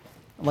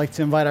I'd like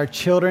to invite our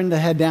children to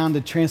head down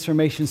to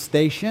Transformation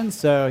Station.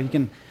 So you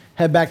can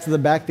head back to the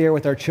back there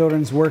with our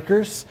children's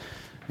workers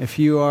if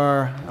you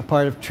are a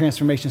part of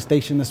Transformation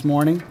Station this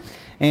morning.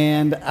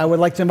 And I would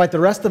like to invite the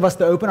rest of us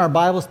to open our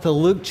Bibles to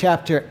Luke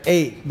chapter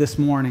 8 this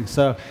morning.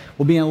 So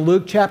we'll be in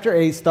Luke chapter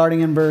 8, starting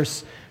in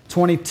verse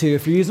 22.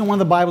 If you're using one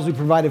of the Bibles we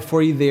provided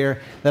for you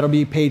there, that'll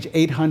be page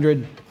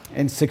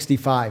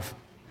 865.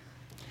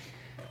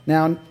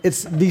 Now,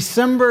 it's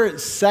December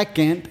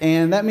 2nd,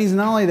 and that means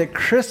not only that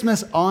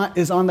Christmas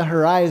is on the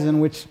horizon,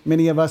 which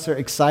many of us are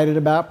excited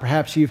about.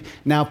 Perhaps you've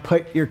now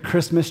put your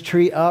Christmas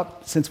tree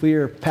up since we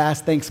are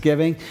past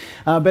Thanksgiving.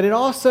 But it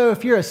also,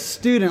 if you're a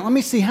student, let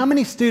me see, how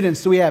many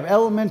students do we have?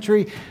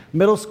 Elementary,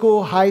 middle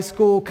school, high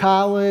school,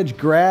 college,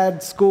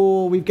 grad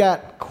school. We've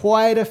got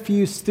quite a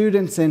few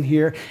students in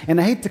here. And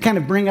I hate to kind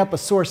of bring up a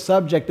sore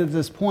subject at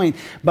this point,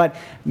 but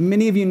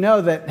many of you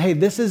know that, hey,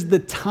 this is the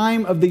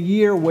time of the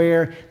year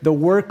where the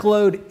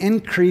workload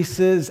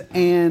increases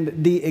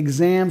and the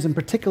exams, and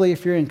particularly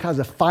if you're in college,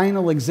 the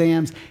final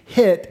exams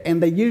hit,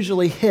 and they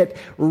usually hit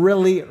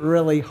really,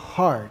 really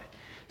hard.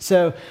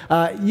 So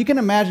you can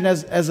imagine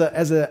as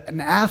an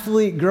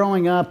athlete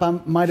growing up, I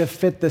might have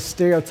fit the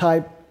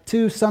stereotype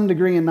to some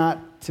degree and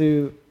not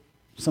to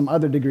some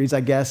other degrees,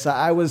 I guess.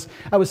 I was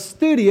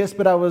studious,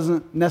 but I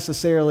wasn't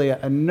necessarily a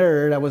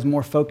nerd. I was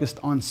more focused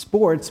on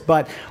sports.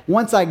 But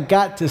once I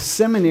got to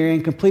seminary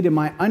and completed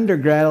my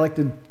undergrad, I like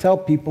to tell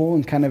people,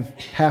 and kind of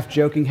half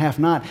joking, half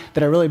not,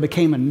 that I really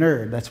became a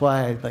nerd. That's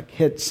why I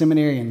hit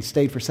seminary and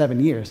stayed for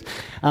 7 years.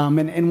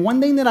 And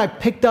one thing that I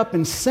picked up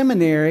in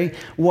seminary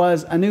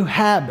was a new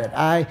habit.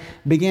 I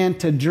began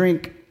to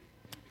drink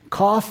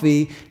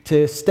coffee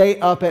to stay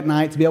up at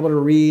night, to be able to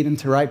read and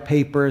to write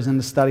papers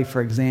and to study for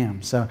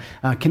exams. So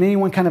can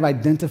anyone kind of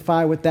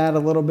identify with that a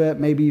little bit?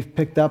 Maybe you've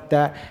picked up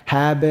that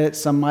habit.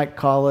 Some might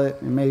call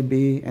it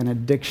maybe an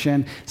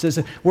addiction.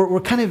 So we're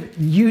kind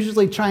of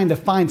usually trying to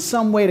find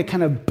some way to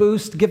kind of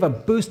give a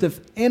boost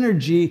of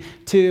energy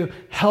to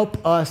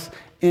help us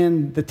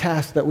in the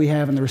tasks that we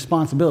have and the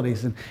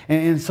responsibilities.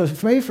 And so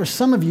maybe for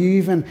some of you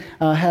even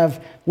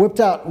have whipped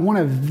out one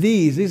of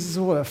these. This is a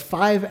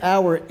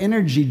 5-hour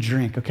energy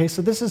drink, okay?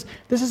 So this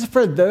is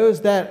for those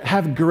that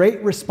have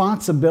great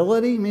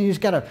responsibility. I mean, you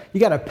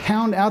gotta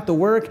pound out the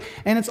work.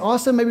 And it's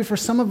also maybe for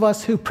some of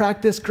us who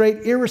practice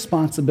great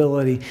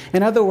irresponsibility.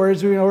 In other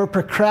words, we're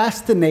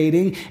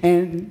procrastinating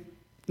and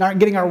not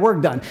getting our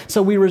work done.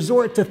 So we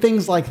resort to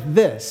things like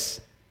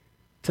this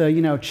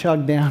to,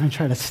 chug down and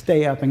try to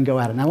stay up and go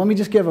at it. Now, let me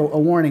just give a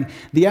warning.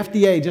 The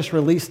FDA just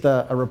released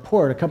a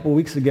report a couple of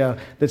weeks ago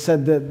that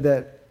said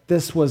that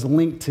this was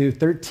linked to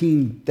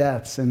 13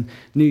 deaths in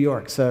New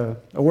York. So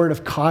a word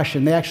of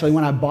caution. They actually,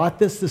 when I bought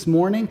this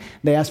morning,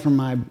 they asked for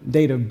my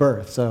date of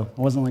birth. So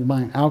I wasn't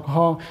buying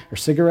alcohol or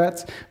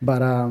cigarettes,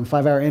 but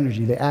 5-hour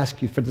energy. They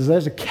ask you for this.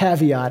 There's a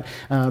caveat.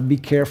 Be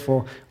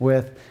careful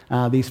with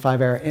these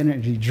 5-hour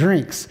energy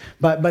drinks.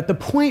 But the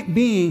point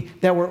being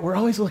that we're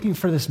always looking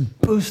for this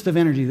boost of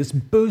energy, this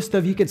boost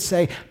of, you could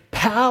say,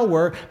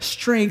 power,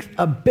 strength,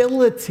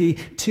 ability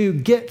to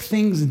get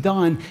things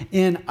done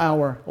in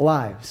our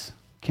lives.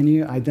 Can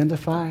you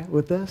identify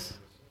with this?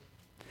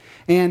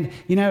 And,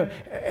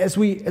 as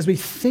we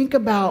think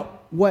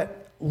about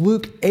what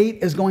Luke 8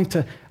 is going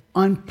to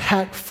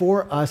unpack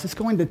for us, it's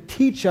going to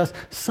teach us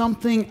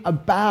something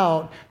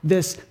about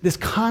this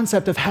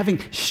concept of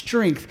having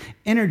strength,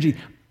 energy,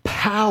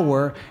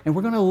 power, and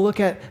we're going to look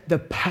at the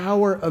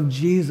power of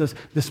Jesus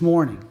this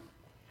morning.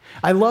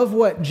 I love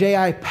what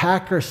J.I.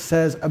 Packer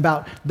says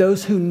about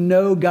those who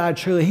know God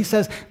truly. He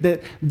says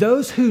that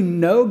those who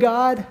know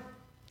God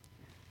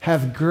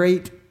have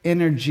great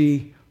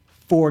energy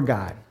for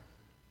God.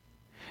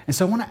 And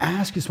so I want to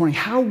ask you this morning,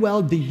 how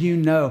well do you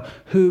know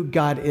who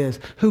God is,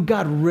 who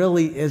God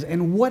really is,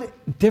 and what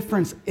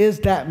difference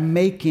is that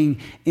making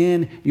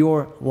in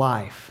your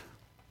life?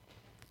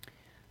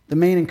 The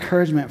main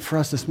encouragement for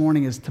us this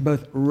morning is to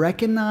both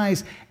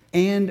recognize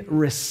and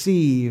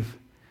receive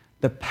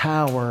the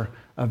power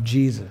of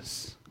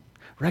Jesus.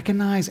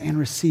 Recognize and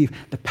receive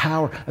the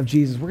power of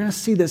Jesus. We're going to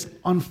see this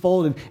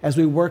unfolded as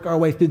we work our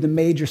way through the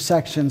major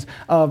sections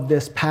of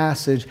this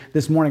passage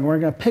this morning. We're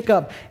going to pick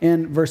up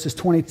in verses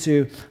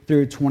 22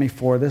 through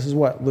 24. This is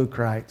what Luke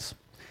writes.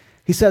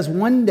 He says,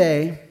 one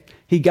day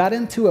he got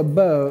into a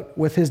boat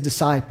with his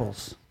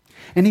disciples,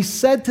 and he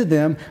said to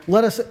them,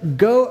 "Let us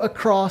go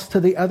across to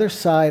the other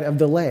side of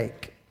the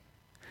lake."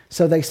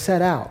 So they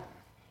set out.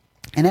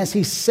 And as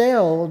they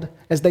sailed,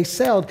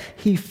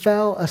 he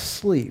fell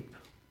asleep.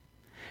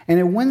 And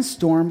a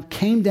windstorm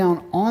came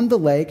down on the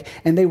lake,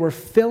 and they were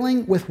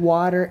filling with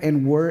water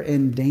and were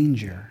in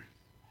danger.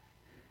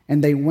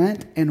 And they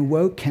went and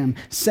woke him,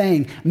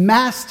 saying,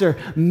 "Master,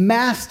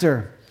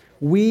 Master,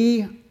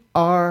 we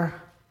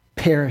are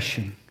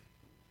perishing."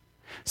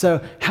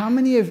 So how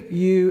many of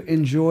you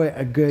enjoy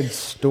a good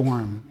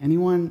storm?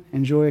 Anyone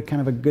enjoy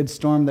kind of a good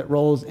storm that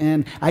rolls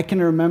in? I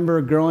can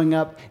remember growing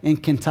up in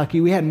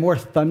Kentucky, we had more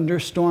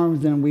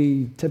thunderstorms than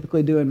we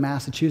typically do in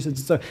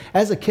Massachusetts. So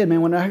as a kid,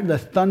 man, when I heard the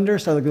thunder,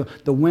 so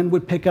the wind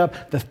would pick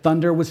up, the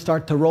thunder would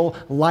start to roll,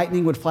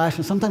 lightning would flash,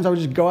 and sometimes I would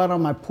just go out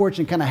on my porch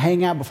and kind of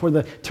hang out before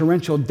the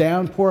torrential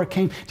downpour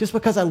came, just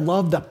because I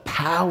loved the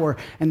power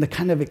and the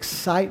kind of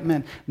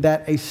excitement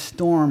that a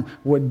storm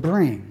would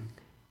bring.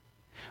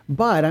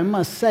 But I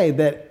must say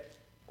that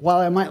while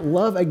I might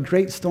love a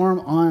great storm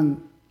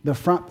on the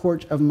front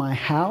porch of my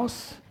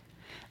house,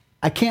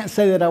 I can't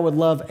say that I would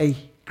love a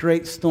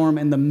great storm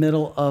in the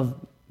middle of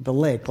the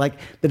lake, like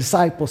the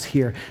disciples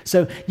here.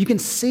 So you can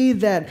see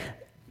that,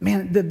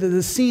 man,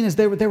 the scene is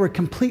they were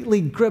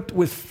completely gripped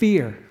with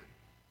fear.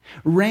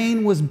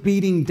 Rain was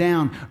beating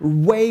down.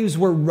 Waves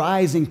were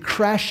rising,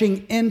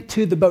 crashing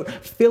into the boat,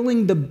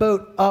 filling the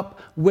boat up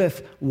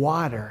with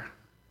water.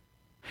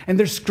 And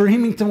they're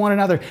screaming to one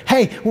another,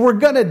 hey, we're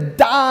going to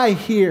die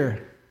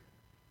here.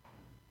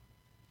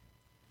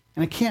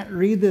 And I can't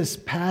read this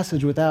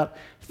passage without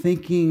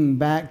thinking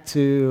back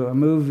to a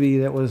movie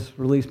that was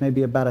released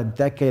maybe about a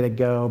decade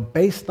ago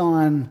based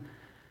on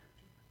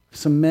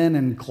some men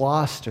in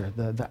Gloucester,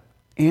 the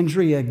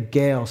Andrea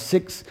Gale.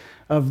 6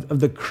 of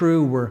the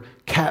crew were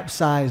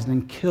capsized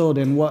and killed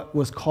in what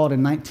was called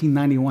in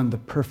 1991 the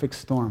perfect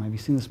storm. Have you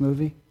seen this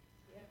movie?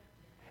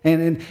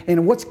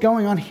 And what's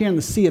going on here in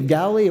the Sea of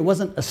Galilee, it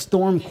wasn't a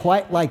storm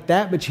quite like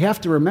that, but you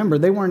have to remember,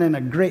 they weren't in a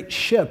great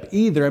ship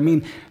either. I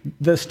mean,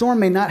 the storm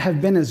may not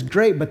have been as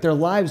great, but their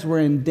lives were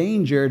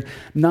endangered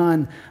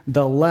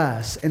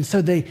nonetheless. And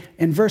so they,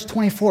 in verse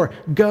 24,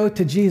 go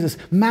to Jesus,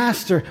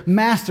 Master,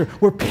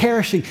 we're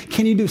perishing.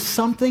 Can you do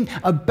something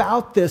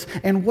about this?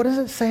 And what does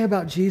it say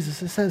about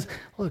Jesus? It says,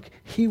 look,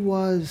 he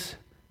was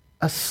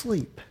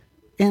asleep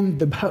in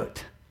the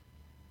boat.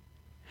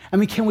 I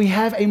mean, can we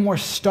have a more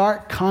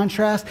stark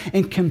contrast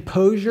and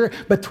composure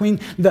between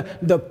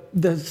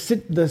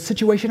the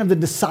situation of the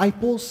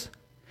disciples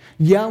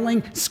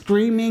yelling,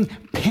 screaming,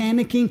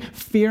 panicking,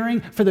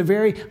 fearing for their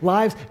very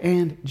lives,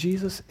 and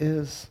Jesus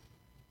is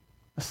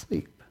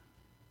asleep?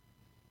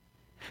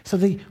 So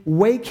they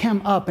wake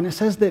him up, and it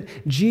says that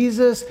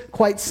Jesus,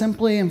 quite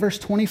simply in verse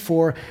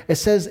 24, it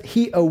says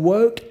he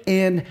awoke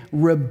and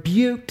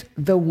rebuked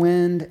the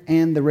wind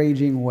and the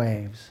raging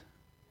waves,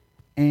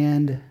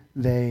 and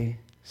they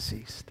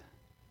ceased,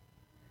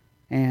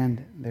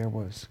 and there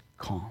was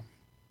calm.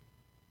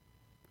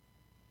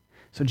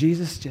 So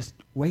Jesus just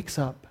wakes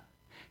up,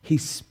 he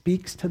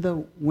speaks to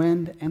the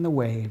wind and the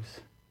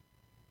waves,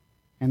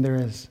 and there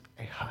is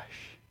a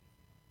hush.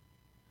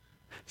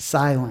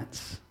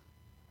 Silence.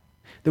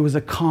 There was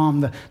a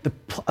calm.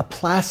 A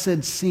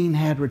placid scene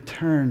had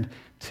returned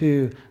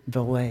to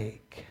the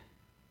lake.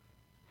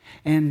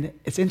 And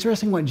it's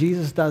interesting what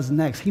Jesus does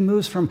next. He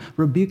moves from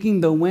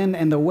rebuking the wind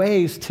and the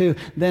waves to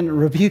then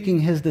rebuking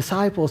his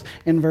disciples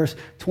in verse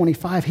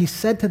 25. He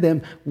said to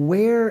them,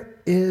 where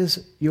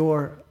is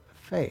your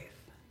faith?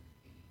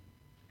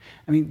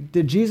 I mean,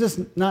 did Jesus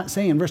not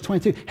say in verse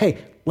 22,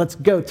 hey, let's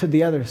go to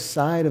the other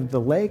side of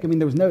the lake? I mean,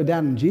 there was no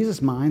doubt in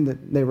Jesus' mind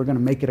that they were going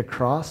to make it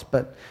across,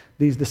 but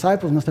these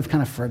disciples must have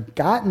kind of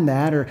forgotten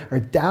that or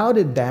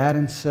doubted that,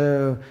 and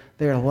so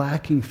they're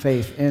lacking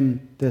faith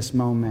in this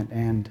moment.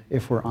 And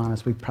if we're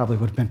honest, we probably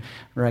would have been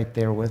right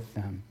there with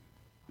them.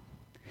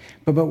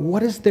 But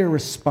what is their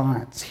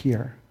response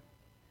here?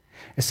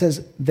 It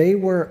says, they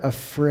were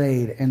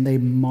afraid and they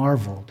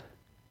marveled,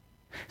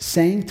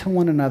 saying to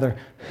one another,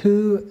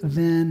 who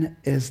then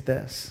is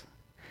this,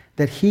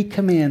 that he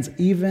commands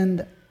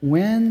even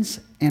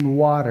winds and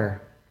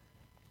water,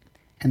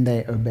 and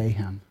they obey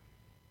him?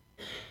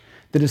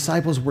 The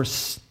disciples were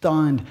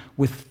stunned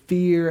with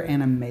fear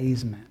and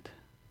amazement,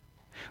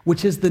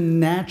 which is the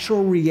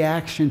natural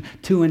reaction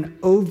to an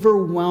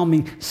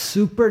overwhelming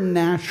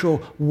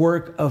supernatural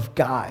work of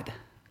God.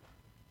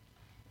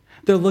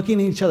 They're looking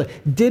at each other.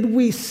 Did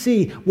we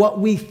see what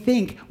we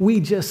think we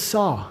just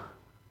saw?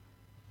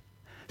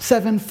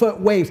 7-foot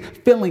waves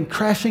filling,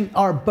 crashing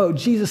our boat.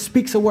 Jesus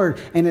speaks a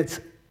word, and it's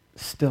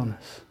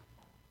stillness.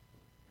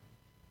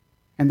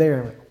 And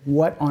they're,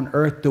 what on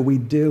earth do we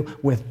do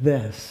with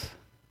this?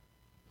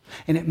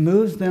 And it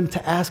moves them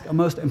to ask a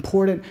most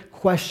important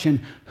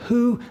question.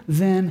 Who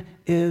then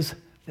is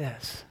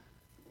this?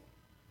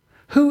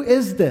 Who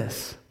is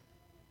this?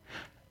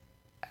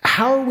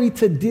 How are we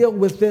to deal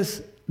with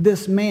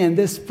this man,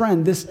 this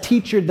friend, this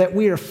teacher that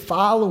we are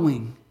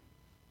following?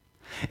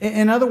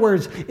 In other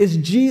words, is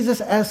Jesus,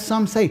 as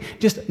some say,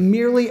 just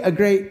merely a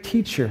great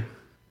teacher?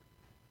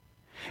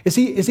 Is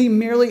he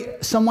merely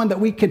someone that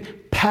we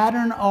could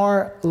pattern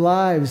our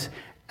lives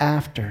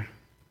after?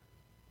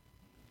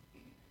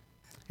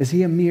 Is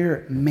he a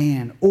mere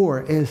man,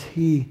 or is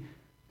he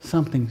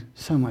something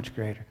so much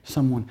greater,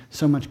 someone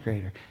so much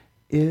greater?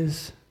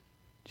 Is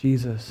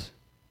Jesus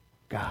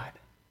God?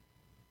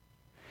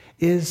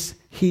 Is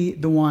he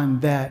the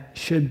one that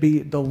should be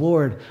the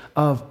Lord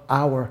of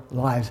our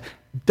lives?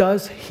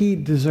 Does he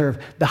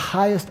deserve the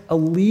highest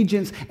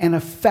allegiance and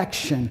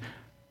affection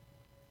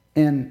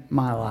in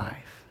my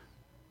life?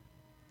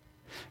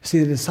 See,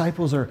 the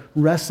disciples are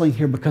wrestling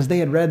here because they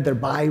had read their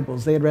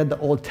Bibles. They had read the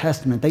Old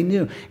Testament. They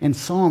knew in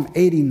Psalm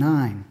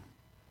 89,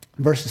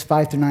 verses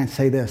 5 through 9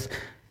 say this.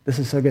 This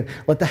is so good.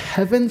 Let the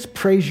heavens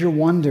praise your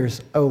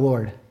wonders, O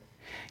Lord,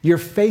 your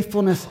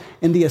faithfulness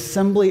in the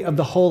assembly of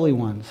the holy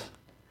ones.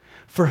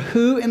 For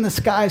who in the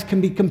skies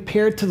can be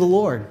compared to the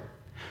Lord?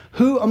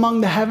 Who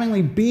among the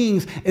heavenly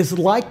beings is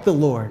like the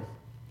Lord?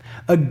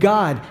 A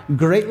God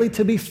greatly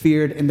to be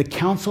feared in the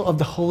council of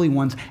the holy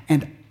ones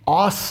and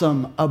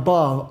awesome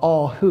above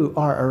all who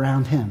are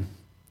around him.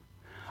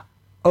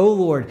 O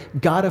Lord,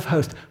 God of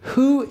hosts,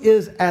 who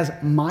is as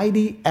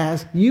mighty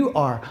as you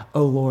are,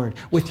 O Lord,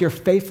 with your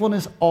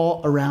faithfulness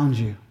all around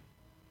you?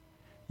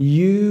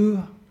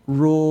 You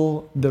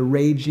rule the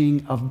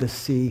raging of the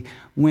sea.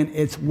 When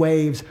its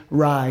waves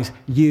rise,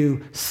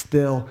 you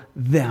still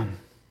them.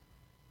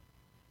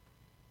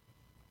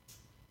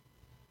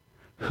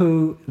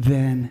 Who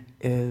then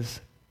is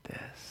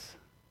this?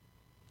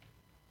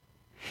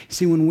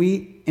 See, when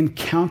we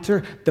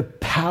encounter the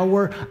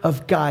power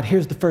of God,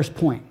 here's the first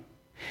point.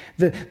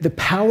 The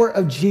power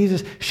of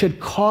Jesus should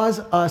cause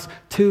us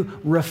to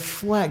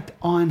reflect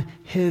on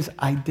his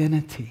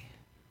identity.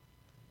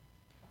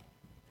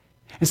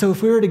 And so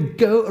if we were to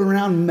go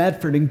around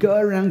Medford and go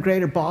around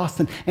Greater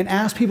Boston and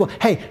ask people,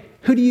 hey,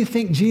 who do you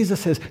think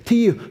Jesus is? To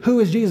you, who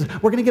is Jesus?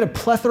 We're going to get a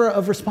plethora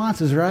of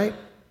responses, right?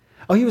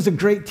 Oh, he was a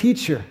great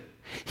teacher.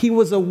 He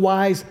was a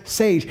wise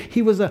sage.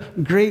 He was a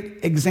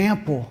great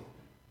example.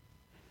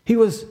 He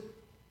was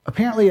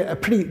apparently a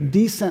pretty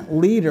decent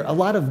leader, a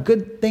lot of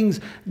good things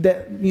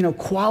that,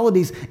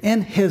 qualities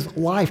in his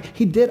life.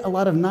 He did a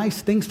lot of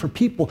nice things for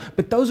people,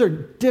 but those are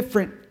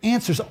different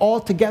answers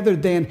altogether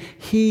than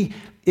he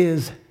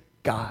is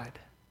God.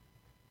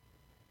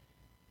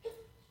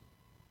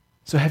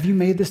 So have you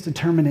made this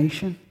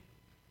determination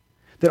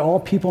that all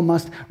people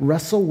must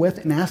wrestle with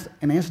and ask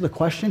and answer the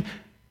question,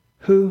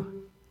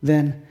 who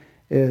then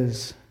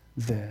is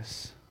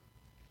this?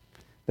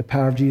 The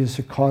power of Jesus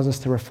should cause us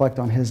to reflect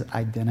on his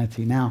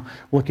identity. Now,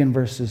 look in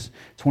verses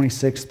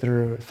 26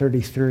 through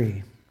 33.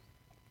 It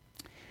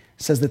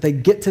says that they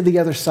get to the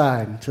other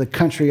side, to the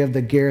country of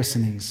the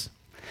Gerasenes,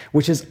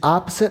 which is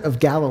opposite of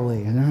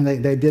Galilee. And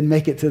they did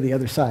make it to the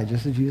other side,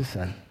 just as Jesus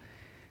said.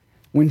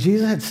 When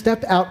Jesus had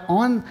stepped out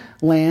on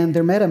land,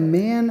 there met a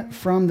man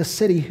from the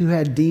city who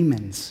had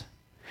demons.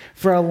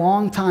 For a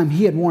long time,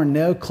 he had worn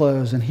no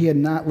clothes, and he had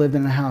not lived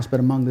in a house, but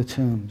among the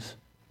tombs.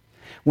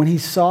 When he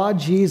saw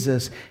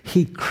Jesus,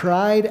 he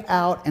cried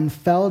out and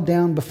fell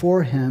down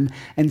before him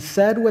and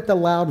said with a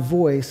loud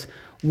voice,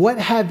 "What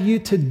have you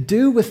to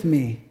do with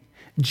me,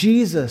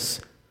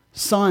 Jesus,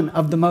 Son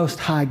of the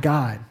Most High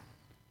God?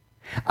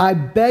 I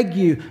beg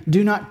you,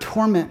 do not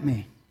torment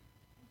me."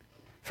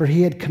 For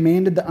he had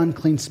commanded the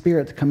unclean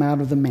spirit to come out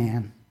of the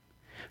man.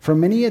 For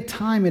many a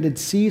time it had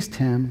seized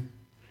him.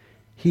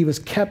 He was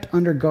kept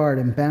under guard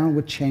and bound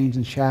with chains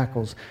and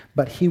shackles,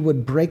 but he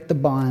would break the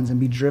bonds and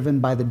be driven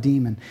by the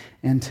demon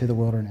into the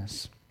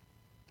wilderness,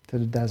 to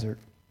the desert.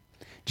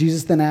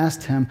 Jesus then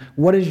asked him,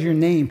 "What is your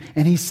name?"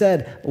 And he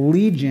said,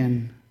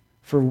 "Legion,"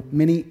 for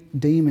many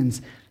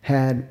demons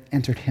had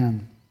entered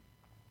him.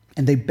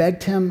 And they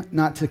begged him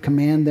not to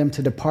command them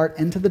to depart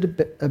into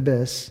the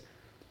abyss.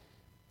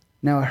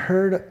 Now a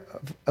herd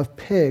of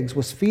pigs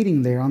was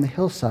feeding there on the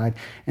hillside,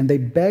 and they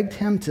begged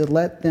him to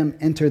let them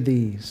enter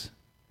these.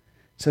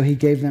 So he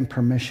gave them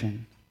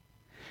permission.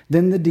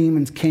 Then the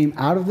demons came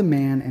out of the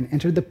man and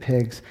entered the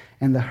pigs,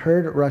 and the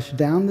herd rushed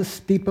down the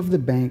steep of the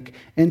bank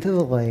into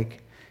the lake,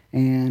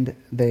 and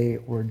they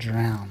were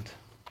drowned.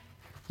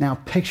 Now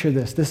picture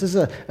this. This is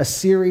a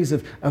series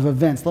of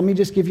events. Let me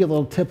just give you a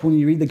little tip when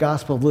you read the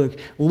Gospel of Luke.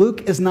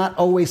 Luke is not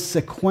always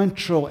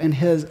sequential in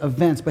his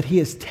events, but he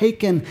has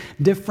taken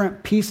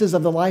different pieces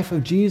of the life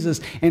of Jesus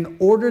and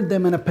ordered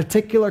them in a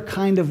particular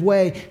kind of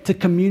way to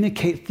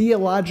communicate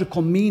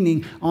theological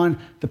meaning on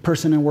the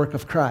person and work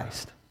of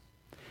Christ.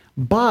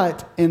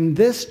 But in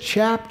this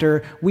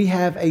chapter, we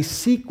have a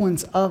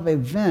sequence of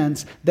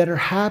events that are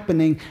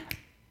happening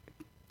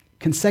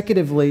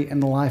consecutively in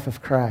the life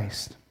of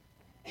Christ.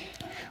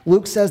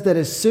 Luke says that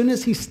as soon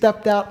as he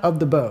stepped out of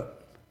the boat,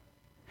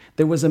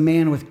 there was a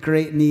man with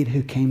great need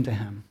who came to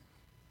him.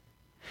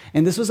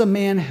 And this was a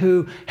man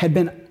who had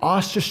been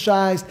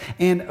ostracized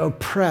and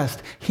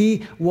oppressed.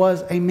 He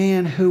was a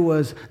man who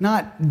was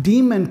not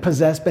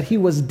demon-possessed, but he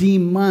was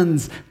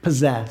demons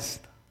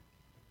possessed.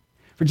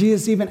 For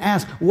Jesus even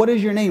asked, "What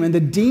is your name?" And the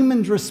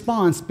demons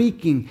respond,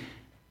 speaking,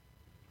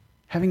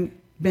 having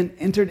been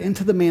entered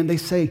into the man, they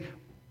say,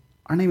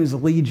 "Our name is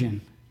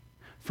Legion,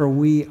 for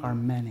we are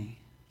many."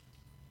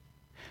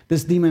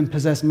 This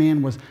demon-possessed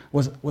man was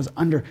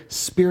under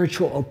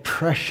spiritual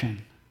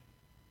oppression.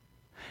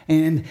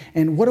 And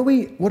what do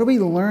we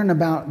learn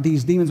about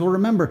these demons? Well,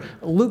 remember,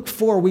 Luke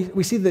 4,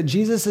 we see that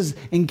Jesus is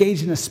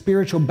engaged in a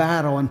spiritual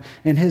battle,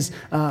 and his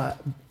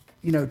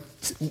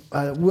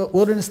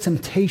wilderness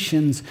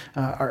temptations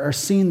are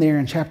seen there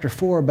in chapter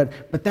 4.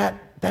 But that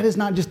is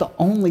not just the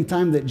only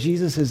time that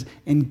Jesus is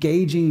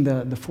engaging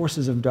the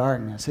forces of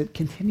darkness. It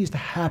continues to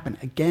happen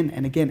again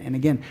and again and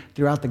again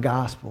throughout the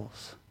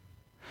Gospels.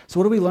 So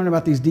what do we learn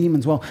about these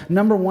demons? Well,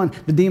 number one,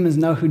 the demons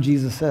know who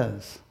Jesus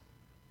is.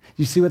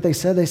 You see what they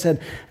said? They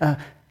said,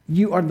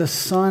 you are the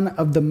Son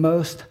of the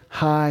Most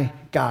High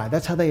God.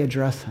 That's how they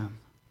address him.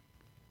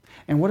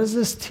 And what does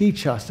this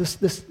teach us?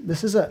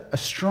 This is a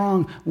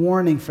strong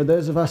warning for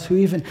those of us who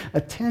even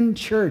attend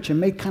church and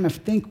may kind of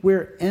think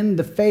we're in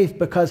the faith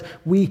because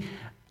we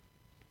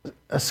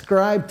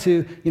ascribe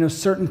to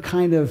certain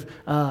kind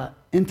of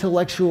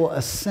intellectual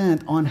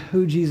assent on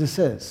who Jesus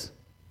is.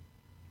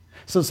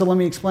 So let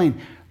me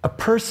explain. A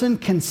person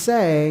can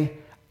say,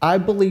 I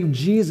believe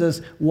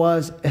Jesus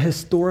was a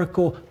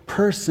historical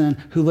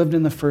person who lived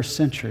in the first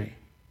century.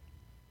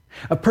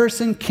 A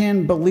person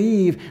can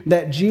believe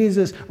that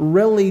Jesus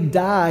really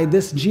died,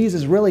 this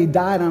Jesus really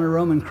died on a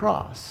Roman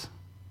cross.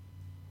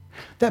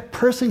 That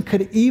person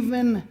could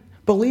even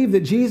believe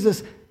that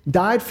Jesus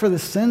died for the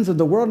sins of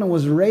the world and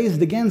was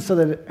raised again so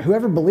that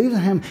whoever believes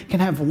in him can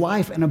have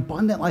life, an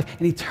abundant life,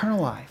 and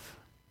eternal life.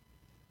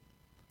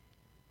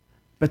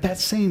 But that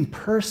same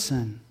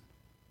person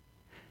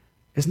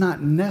is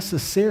not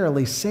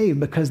necessarily saved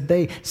because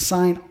they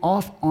sign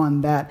off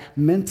on that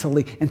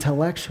mentally,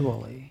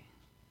 intellectually.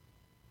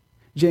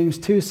 James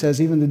 2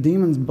 says even the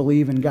demons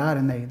believe in God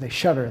and they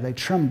shudder, they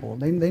tremble.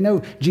 They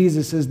know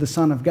Jesus is the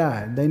Son of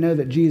God. They know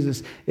that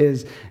Jesus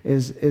is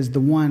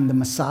the one, the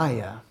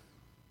Messiah.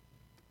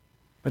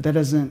 But that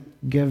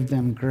doesn't give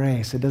them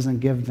grace. It doesn't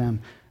give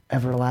them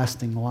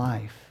everlasting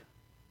life.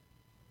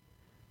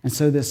 And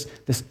so this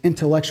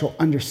intellectual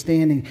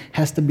understanding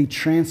has to be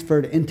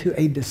transferred into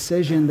a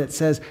decision that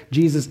says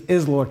Jesus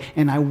is Lord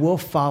and I will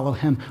follow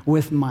him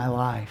with my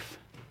life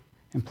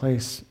and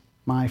place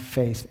my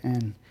faith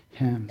in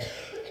him.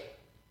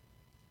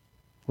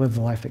 Live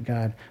the life that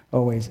God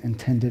always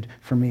intended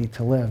for me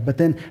to live. But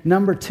then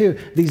number two,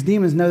 these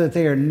demons know that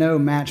they are no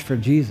match for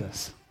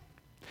Jesus.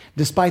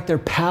 Despite their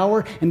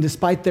power and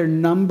despite their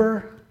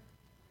number,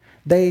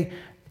 they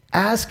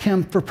ask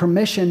him for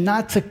permission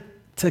not to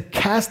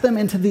cast them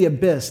into the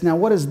abyss. Now,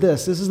 what is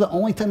this? This is the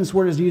only time this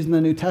word is used in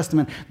the New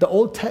Testament. In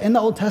the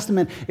Old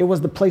Testament, it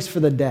was the place for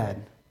the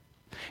dead.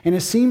 And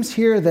it seems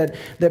here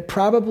that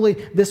probably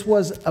this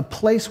was a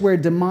place where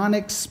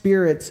demonic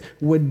spirits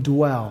would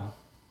dwell.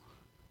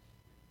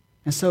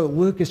 And so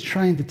Luke is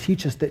trying to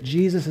teach us that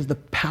Jesus is the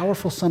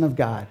powerful Son of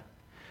God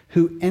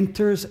who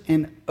enters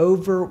and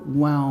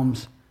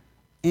overwhelms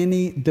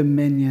any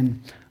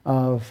dominion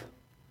of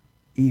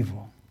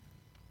evil.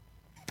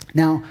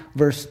 Now,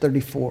 verse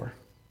 34.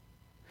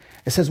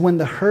 It says, when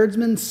the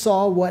herdsmen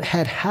saw what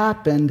had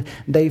happened,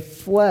 they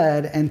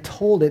fled and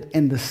told it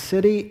in the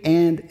city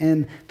and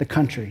in the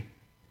country.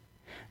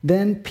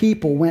 Then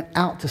people went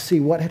out to see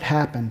what had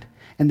happened,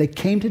 and they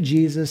came to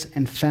Jesus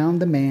and found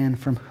the man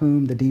from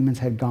whom the demons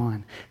had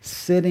gone,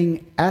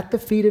 sitting at the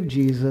feet of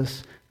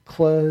Jesus,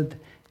 clothed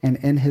and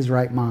in his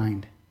right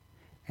mind.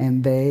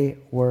 And they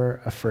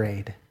were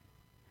afraid.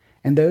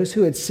 And those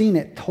who had seen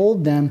it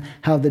told them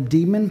how the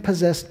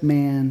demon-possessed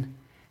man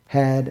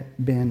had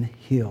been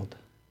healed.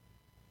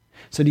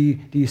 So do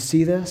you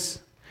see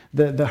this?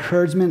 The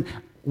herdsmen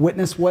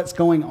witness what's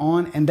going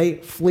on and they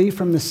flee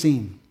from the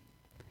scene.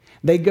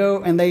 They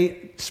go and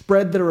they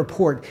spread the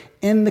report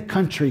in the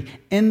country,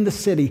 in the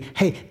city.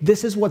 Hey,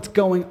 this is what's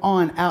going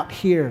on out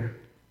here.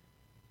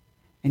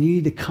 And you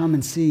need to come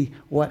and see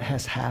what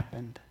has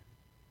happened.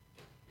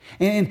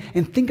 And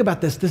think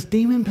about this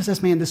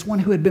demon-possessed man, this one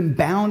who had been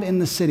bound in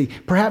the city,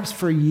 perhaps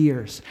for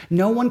years.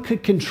 No one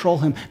could control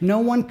him. No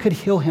one could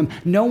heal him.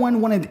 No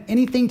one wanted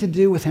anything to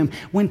do with him.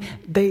 When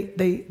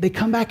they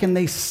come back and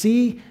they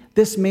see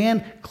this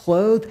man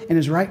clothed in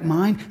his right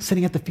mind,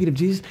 sitting at the feet of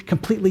Jesus,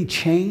 completely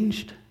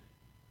changed.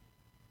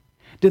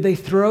 Did they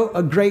throw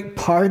a great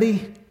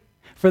party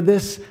for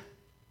this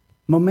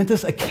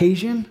momentous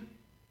occasion?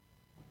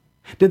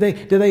 Did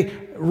they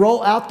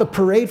roll out the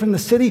parade from the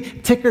city,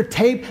 ticker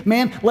tape?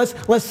 Man,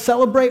 let's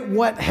celebrate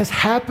what has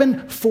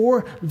happened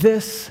for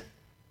this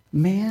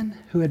man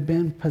who had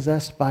been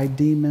possessed by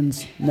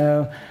demons.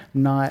 No,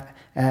 not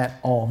at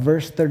all.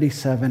 Verse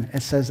 37,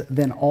 it says,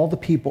 then all the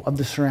people of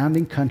the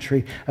surrounding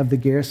country of the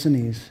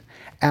Gerasenes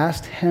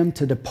asked him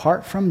to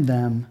depart from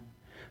them,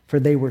 for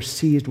they were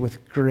seized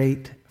with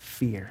great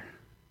fear.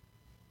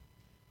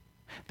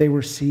 They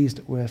were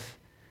seized with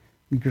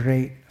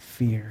great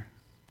fear.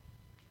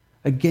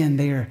 Again,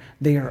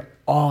 they are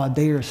awed,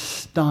 they are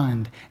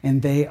stunned,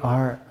 and they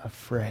are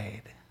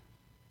afraid.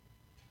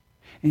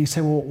 And you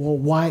say, well,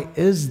 why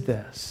is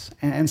this?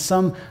 And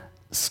some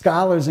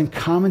scholars and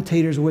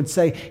commentators would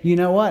say, you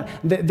know what?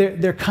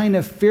 They're kind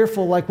of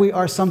fearful, like we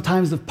are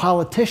sometimes of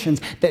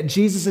politicians, that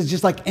Jesus is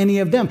just like any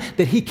of them,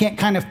 that he can't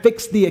kind of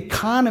fix the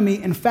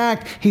economy. In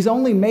fact, he's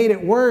only made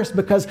it worse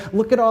because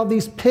look at all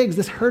these pigs,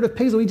 this herd of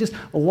pigs that we just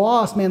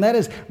lost. Man, that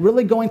is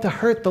really going to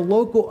hurt the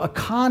local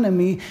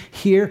economy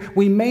here.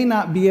 We may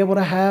not be able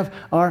to have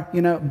our,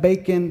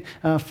 bacon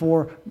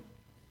for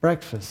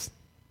breakfast.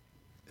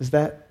 Is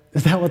that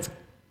what's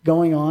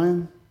going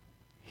on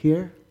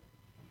here?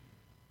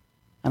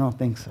 I don't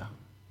think so.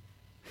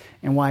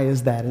 And why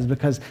is that? Is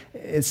because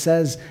it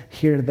says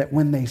here that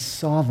when they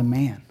saw the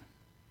man,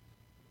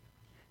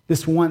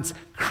 This once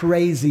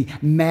crazy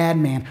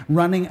madman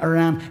running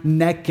around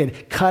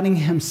naked, cutting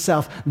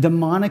himself,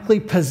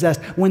 demonically possessed.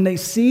 When they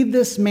see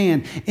this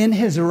man in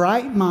his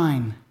right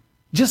mind,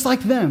 just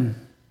like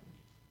them,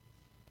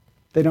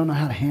 they don't know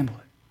how to handle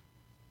it.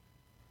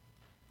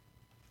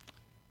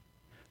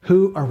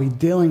 Who are we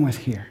dealing with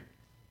here?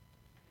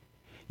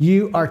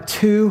 You are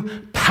too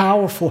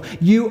powerful.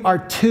 You are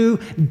too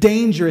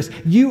dangerous.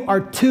 You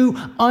are too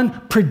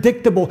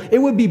unpredictable. It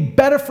would be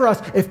better for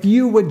us if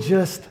you would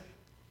just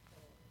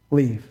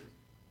leave.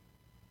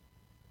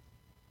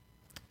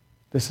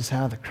 This is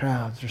how the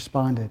crowds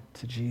responded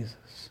to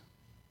Jesus.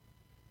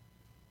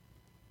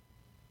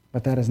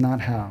 But that is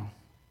not how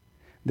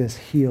this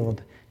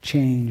healed,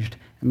 changed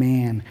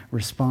man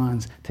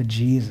responds to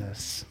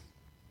Jesus.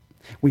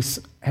 We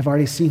have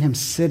already seen him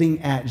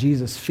sitting at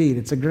Jesus' feet.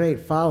 It's a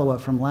great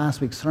follow-up from last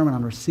week's sermon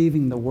on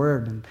receiving the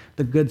word and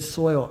the good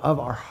soil of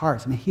our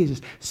hearts. I mean, he's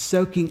just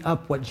soaking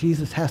up what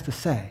Jesus has to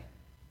say,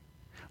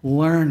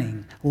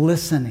 learning,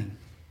 listening,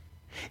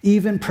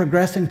 even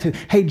progressing to,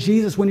 hey,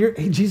 Jesus,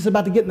 Jesus is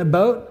about to get in the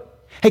boat,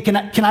 hey, can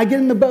I get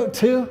in the boat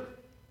too?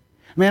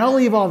 Man, I'll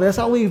leave all this.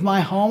 I'll leave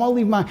my home. I'll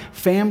leave my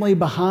family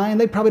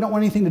behind. They probably don't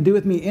want anything to do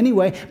with me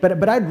anyway,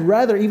 but I'd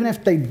rather, even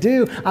if they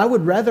do, I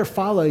would rather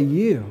follow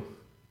you.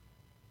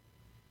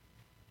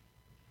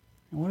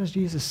 And what does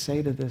Jesus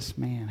say to this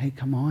man? Hey,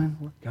 come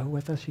on, go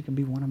with us. You can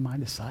be one of my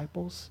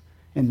disciples.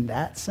 In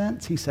that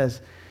sense, he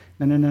says,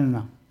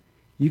 no.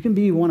 You can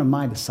be one of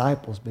my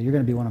disciples, but you're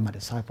going to be one of my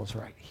disciples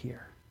right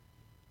here.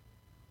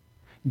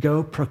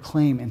 Go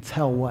proclaim and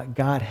tell what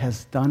God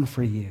has done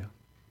for you.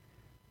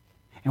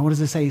 And what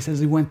does it say? He says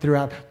he went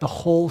throughout the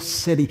whole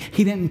city.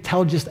 He didn't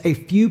tell just a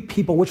few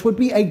people, which would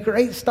be a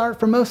great start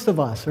for most of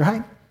us,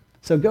 right?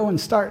 So go and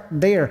start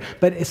there.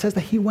 But it says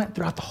that he went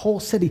throughout the whole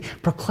city,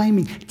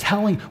 proclaiming,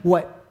 telling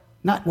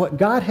not what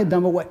God had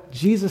done, but what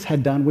Jesus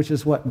had done, which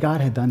is what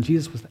God had done.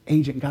 Jesus was the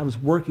agent God was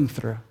working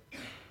through.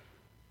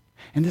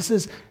 And this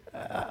is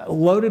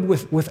loaded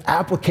with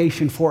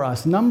application for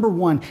us. Number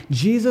one,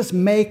 Jesus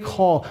may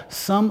call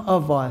some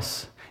of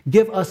us,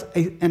 give us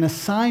an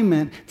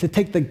assignment to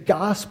take the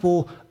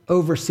gospel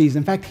overseas.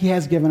 In fact, he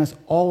has given us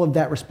all of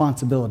that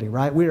responsibility,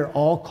 right? We are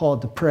all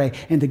called to pray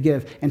and to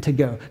give and to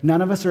go.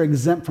 None of us are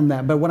exempt from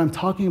that. But what I'm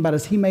talking about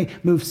is he may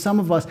move some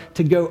of us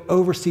to go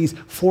overseas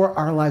for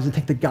our lives and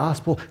take the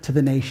gospel to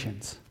the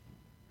nations.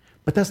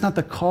 But that's not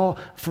the call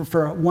for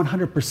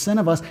 100%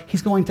 of us.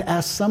 He's going to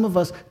ask some of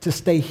us to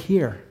stay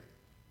here,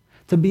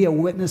 to be a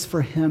witness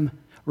for him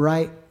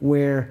right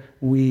where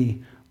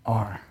we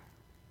are.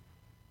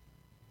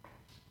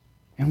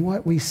 And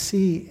what we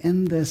see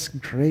in this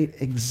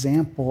great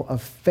example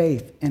of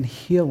faith and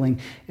healing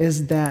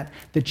is that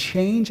the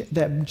change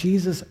that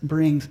Jesus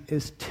brings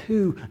is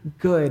too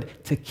good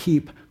to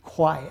keep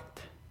quiet.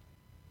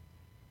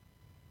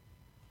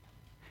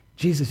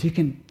 Jesus, you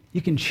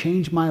can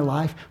change my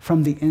life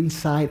from the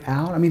inside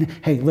out. I mean,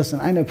 hey,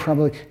 listen, I know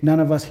probably none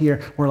of us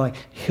here were like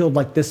healed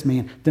like this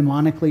man,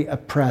 demonically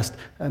oppressed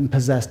and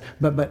possessed,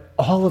 but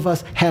all of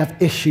us have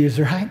issues,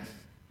 right?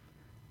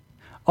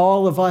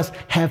 All of us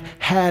have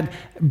had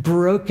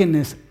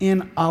brokenness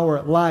in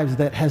our lives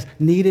that has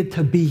needed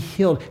to be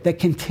healed, that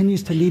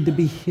continues to need to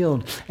be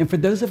healed. And for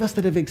those of us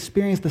that have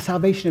experienced the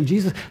salvation of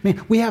Jesus,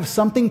 man, we have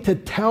something to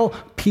tell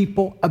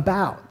people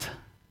about.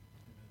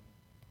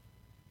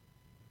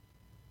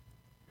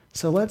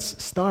 So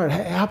let's start.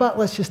 How about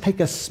let's just take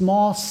a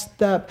small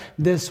step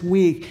this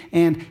week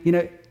and,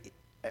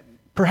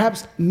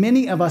 perhaps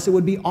many of us, it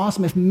would be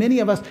awesome if many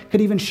of us could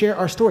even share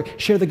our story,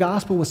 share the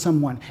gospel with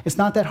someone. It's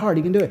not that hard.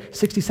 You can do it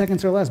 60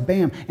 seconds or less,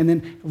 bam, and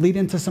then lead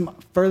into some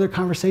further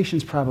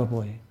conversations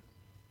probably.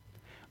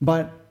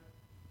 But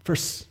for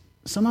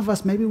some of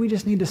us, maybe we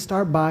just need to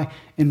start by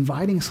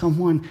inviting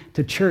someone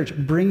to church,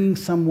 bringing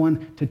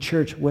someone to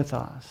church with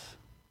us.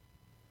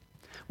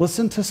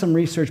 Listen to some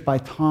research by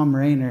Tom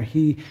Rainer.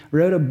 He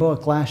wrote a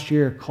book last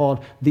year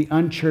called The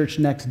Unchurched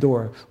Next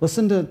Door.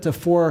 Listen to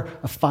 4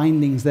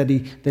 findings that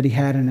he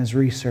had in his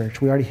research.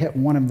 We already hit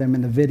one of them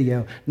in the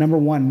video. Number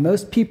 1,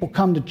 most people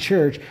come to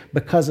church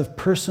because of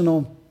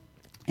personal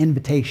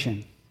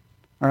invitation.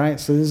 All right,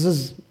 so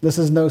this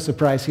is no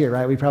surprise here,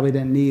 right? We probably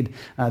didn't need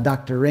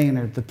Dr.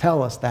 Rainer to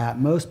tell us that.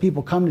 Most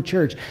people come to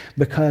church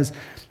because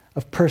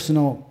of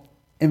personal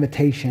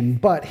invitation.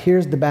 But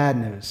here's the bad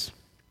news.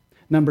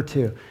 Number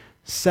 2.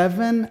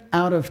 7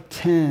 out of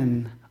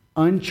 10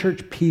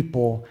 unchurched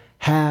people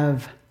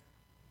have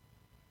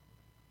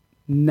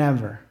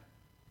never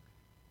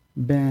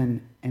been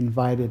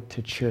invited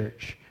to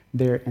church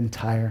their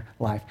entire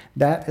life.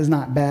 That is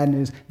not bad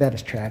news. That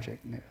is tragic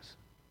news.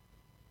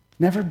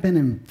 Never been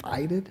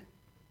invited?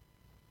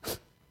 I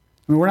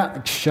mean, we're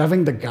not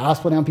shoving the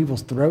gospel down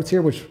people's throats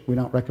here, which we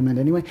don't recommend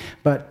anyway,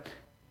 but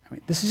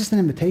this is just an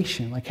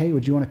invitation. Like, hey,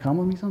 would you want to come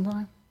with me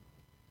sometime?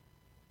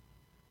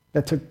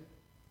 That took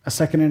a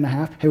second and a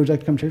half. Hey, would you like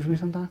to come to church with me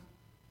sometime?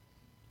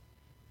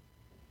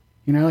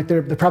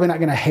 They're probably not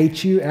going to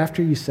hate you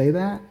after you say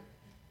that.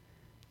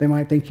 They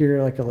might think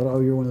you're like you're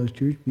one of those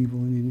church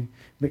people.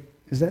 But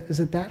is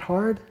it that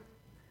hard?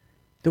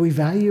 Do we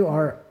value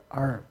our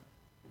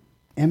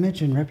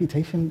image and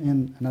reputation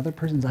in another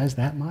person's eyes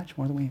that much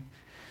more than we?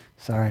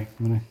 Sorry,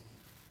 I'm going to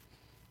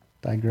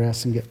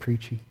digress and get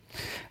preachy.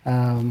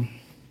 That's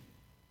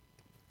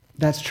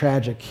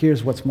tragic.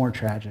 Here's what's more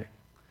tragic.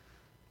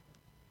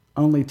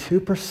 Only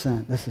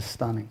 2%, this is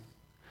stunning,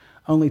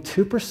 only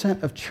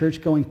 2% of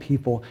church-going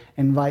people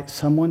invite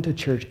someone to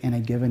church in a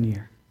given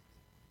year.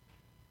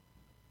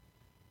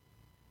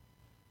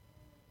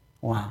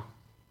 Wow.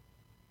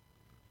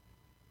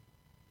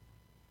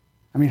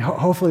 I mean,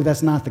 hopefully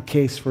that's not the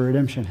case for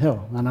Redemption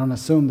Hill. I don't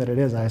assume that it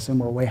is. I assume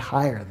we're way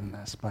higher than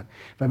this. But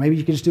maybe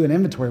you could just do an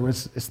inventory.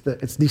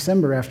 It's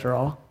December after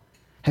all.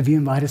 Have you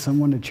invited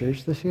someone to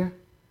church this year?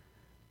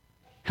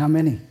 How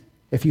many?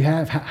 If you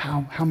have,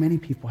 how many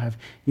people have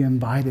you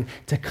invited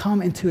to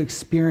come and to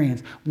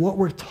experience what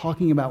we're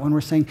talking about when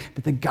we're saying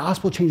that the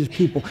gospel changes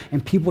people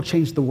and people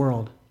change the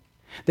world?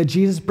 That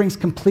Jesus brings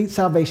complete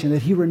salvation,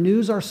 that he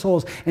renews our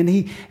souls, and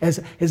he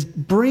is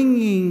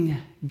bringing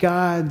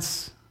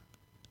God's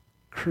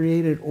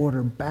created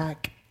order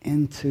back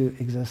into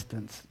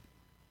existence,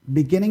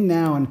 beginning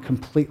now and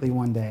completely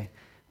one day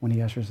when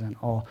he ushers in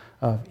all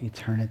of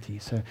eternity.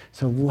 So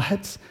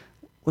let's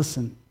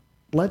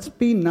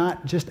be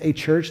not just a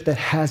church that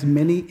has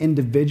many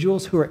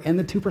individuals who are in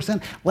the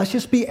 2%. Let's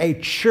just be a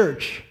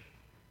church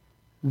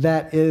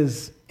that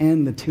is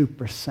in the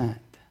 2%.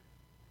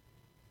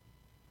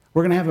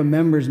 We're going to have a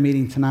members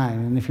meeting tonight,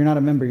 and if you're not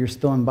a member, you're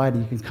still invited.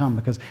 You can come,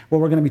 because what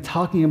we're going to be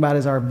talking about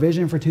is our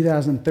vision for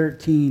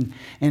 2013.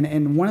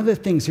 And one of the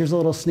things, here's a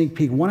little sneak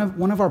peek, one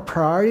of our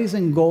priorities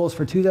and goals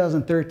for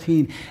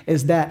 2013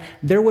 is that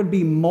there would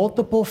be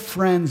multiple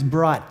friends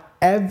brought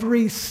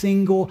every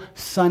single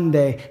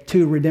Sunday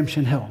to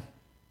Redemption Hill.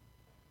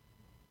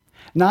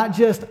 Not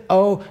just,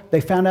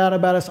 they found out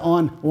about us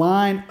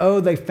online.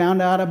 They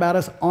found out about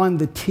us on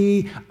the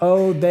T.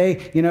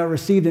 They,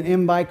 received an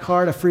invite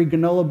card, a free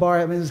granola bar.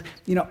 I mean,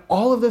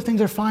 all of those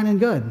things are fine and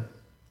good.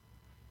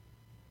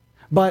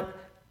 But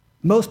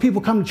most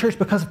people come to church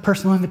because of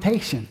personal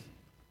invitation.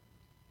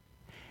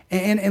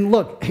 And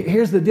look,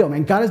 here's the deal,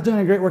 man. God is doing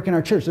a great work in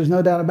our church. There's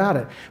no doubt about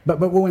it. But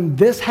when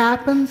this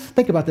happens,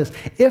 think about this.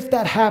 If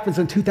that happens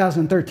in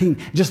 2013,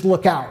 just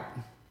look out.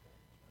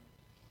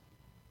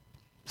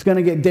 It's going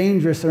to get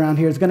dangerous around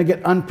here. It's going to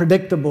get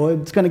unpredictable.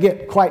 It's going to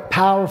get quite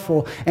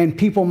powerful, and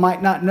people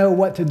might not know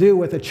what to do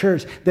with a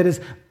church that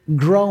is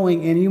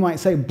growing and, you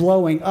might say,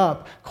 blowing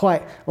up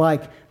quite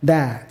like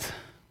that.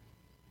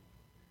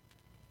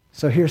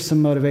 So here's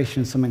some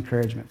motivation, some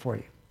encouragement for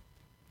you.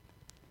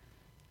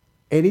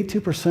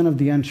 82% of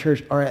the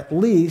unchurched are at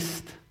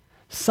least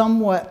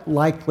somewhat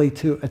likely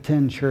to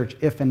attend church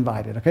if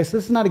invited. Okay, so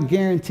this is not a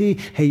guarantee,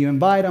 hey, you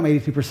invite them,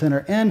 82%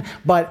 are in,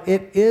 but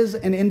it is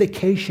an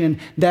indication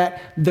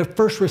that the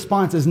first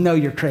response is, no,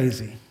 you're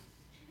crazy.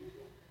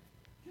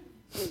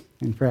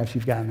 And perhaps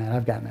you've gotten that.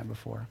 I've gotten that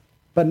before,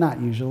 but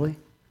not usually.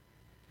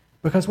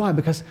 Because why?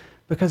 Because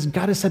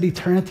God has set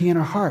eternity in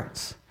our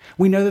hearts.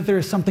 We know that there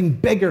is something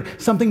bigger,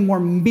 something more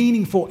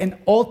meaningful and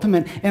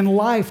ultimate in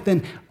life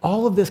than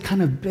all of this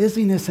kind of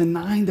busyness and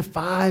 9 to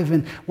 5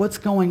 and what's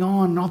going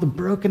on and all the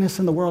brokenness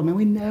in the world. Man,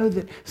 we know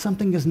that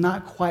something is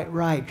not quite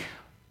right.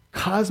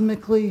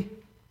 Cosmically,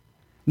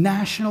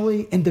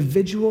 nationally,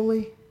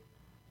 individually.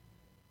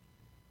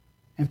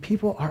 And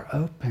people are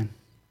open.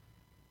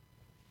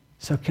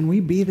 So can we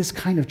be this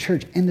kind of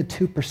church in the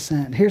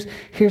 2%?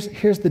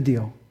 Here's the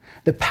deal.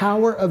 The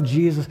power of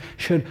Jesus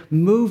should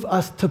move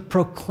us to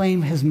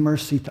proclaim his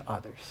mercy to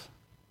others.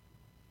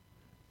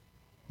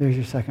 There's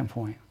your second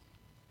point.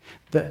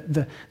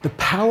 The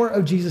power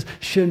of Jesus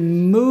should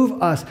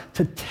move us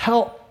to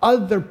tell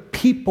other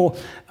people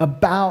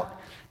about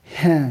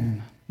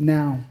him.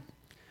 Now,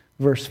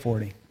 verse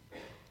 40.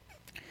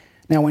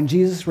 Now, when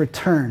Jesus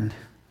returned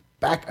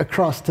back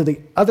across to the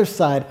other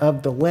side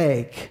of the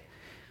lake,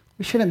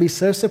 we shouldn't be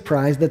so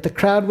surprised that the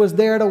crowd was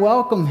there to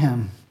welcome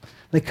him.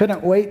 They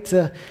couldn't wait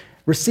to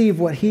receive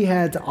what he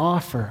had to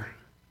offer.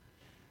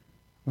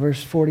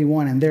 Verse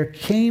 41, and there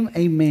came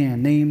a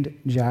man named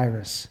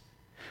Jairus,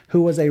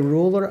 who was a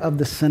ruler of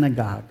the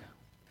synagogue.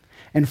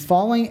 And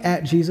falling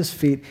at Jesus'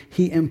 feet,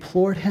 he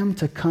implored him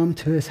to come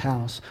to his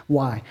house.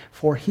 Why?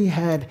 For he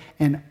had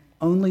an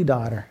only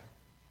daughter.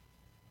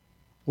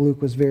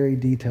 Luke was very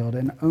detailed.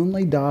 An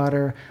only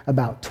daughter,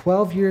 about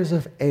 12 years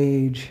of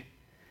age,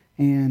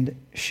 and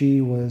she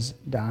was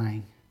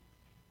dying.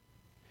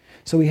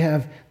 So we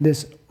have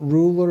this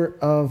ruler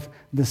of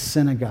the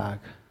synagogue.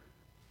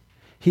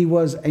 He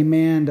was a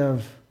man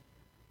of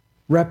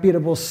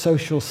reputable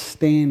social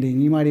standing.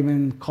 You might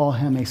even call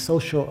him a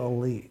social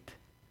elite.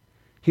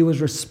 He was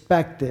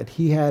respected.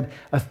 He had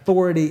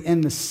authority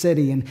in the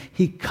city. And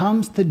he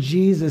comes to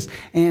Jesus,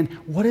 and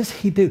what does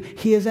he do?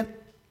 He is in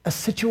a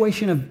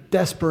situation of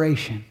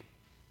desperation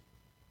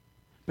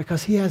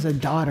because he has a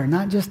daughter,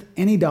 not just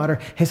any daughter,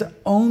 his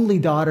only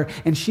daughter,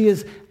 and she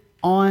is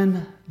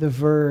on the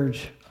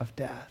verge of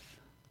death.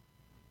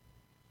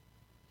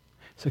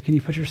 So can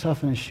you put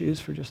yourself in his shoes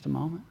for just a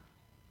moment?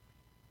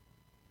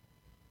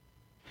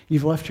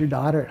 You've left your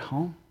daughter at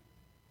home,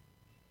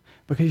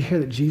 because you hear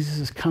that Jesus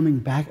is coming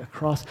back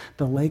across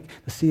the lake,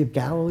 the Sea of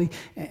Galilee.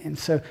 And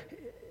so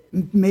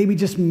maybe,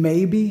 just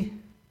maybe,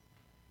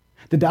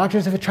 the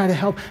doctors have tried to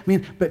help.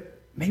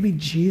 But maybe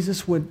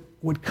Jesus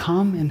would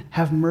come and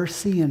have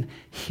mercy and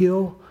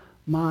heal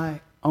my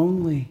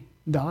only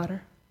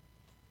daughter.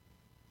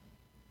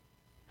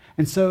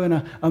 And so in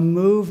a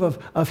move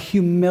of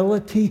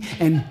humility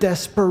and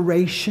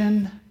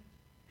desperation,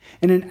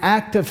 in an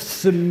act of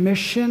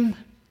submission,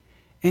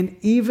 and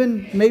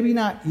even, maybe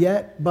not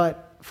yet,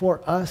 but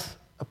for us,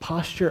 a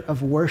posture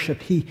of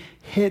worship, he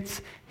hits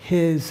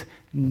his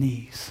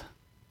knees.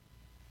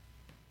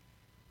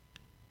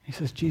 He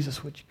says,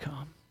 Jesus, would you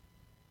come?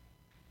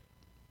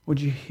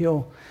 Would you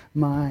heal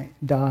my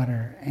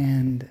daughter?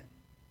 And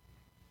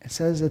it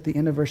says at the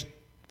end of verse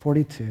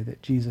 42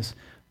 that Jesus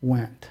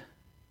went.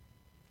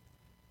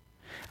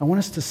 I want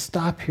us to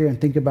stop here and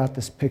think about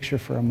this picture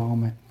for a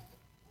moment.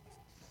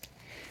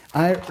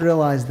 I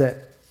realize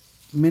that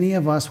many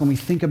of us, when we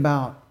think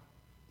about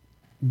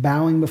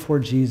bowing before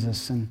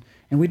Jesus, and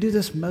we do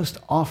this most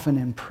often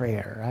in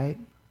prayer, right?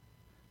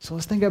 So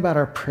let's think about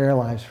our prayer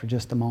lives for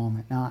just a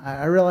moment. Now,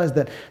 I realize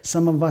that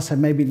some of us have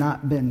maybe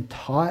not been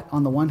taught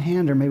on the one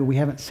hand, or maybe we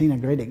haven't seen a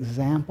great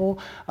example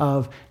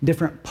of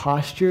different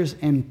postures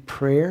in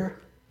prayer,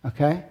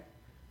 okay?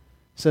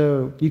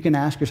 So you can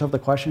ask yourself the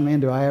question,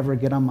 man, do I ever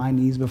get on my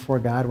knees before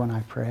God when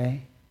I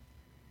pray?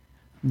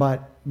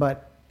 But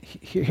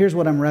here's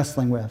what I'm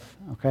wrestling with,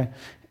 okay?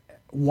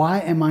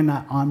 Why am I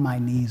not on my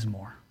knees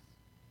more?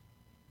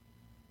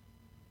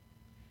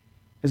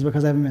 Is it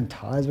because I haven't been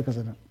taught? Is it because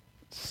I don't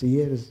see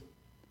it?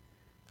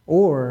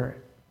 Or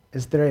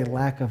is there a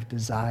lack of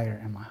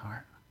desire in my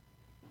heart?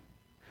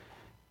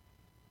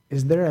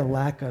 Is there a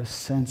lack of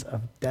sense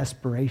of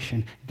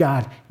desperation?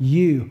 God,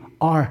 you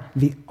are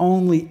the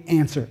only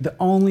answer, the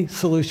only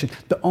solution,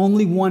 the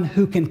only one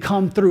who can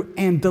come through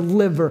and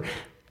deliver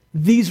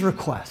these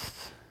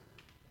requests.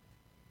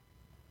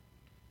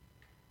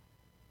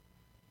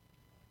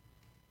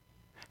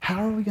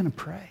 How are we going to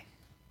pray?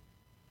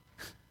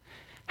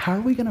 How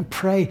are we going to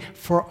pray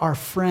for our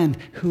friend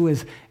who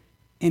is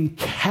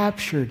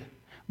encaptured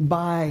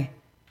by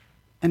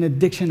an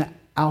addiction to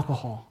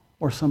alcohol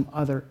or some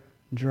other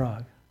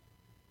drug?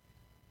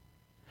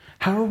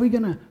 How are we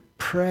going to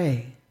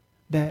pray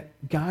that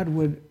God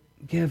would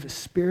give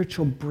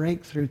spiritual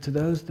breakthrough to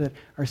those that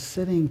are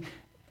sitting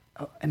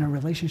in a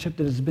relationship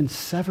that has been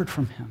severed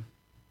from Him?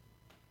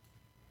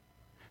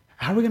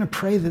 How are we going to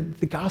pray that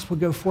the gospel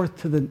go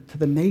forth to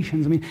the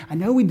nations? I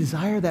know we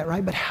desire that,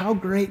 right? But how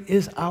great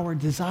is our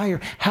desire?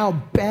 How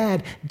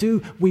bad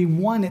do we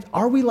want it?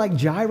 Are we like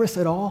Jairus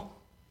at all?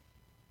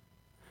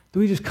 Do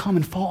we just come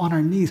and fall on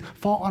our knees,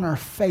 fall on our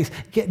face,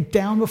 get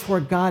down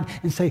before God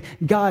and say,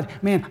 God,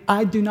 man,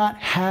 I do not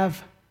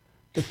have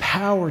the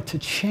power to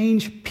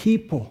change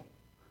people,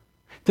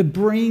 to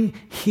bring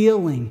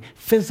healing,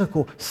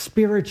 physical,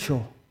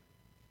 spiritual,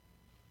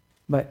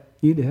 but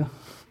you do.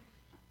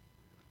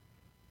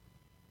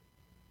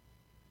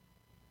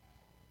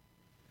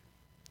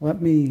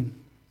 Let me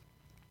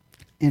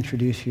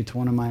introduce you to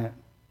one of my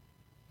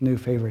new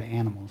favorite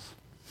animals.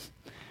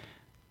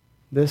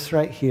 This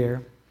right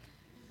here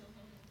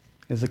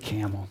is a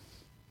camel.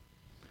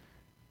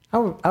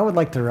 I would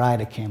like to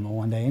ride a camel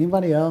one day.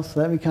 Anybody else?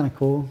 That'd be kind of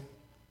cool.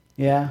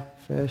 Yeah,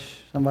 fish,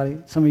 somebody.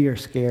 Some of you are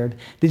scared.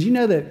 Did you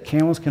know that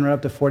camels can run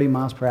up to 40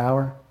 miles per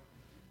hour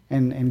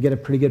and get a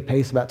pretty good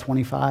pace, about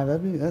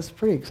 25? That's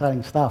pretty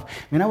exciting stuff.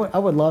 I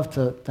would love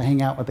to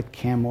hang out with a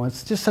camel.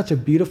 It's just such a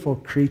beautiful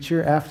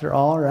creature after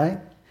all, right?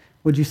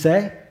 Would you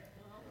say?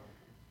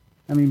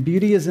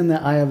 Beauty is in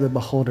the eye of the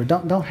beholder.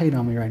 Don't hate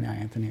on me right now,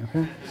 Anthony,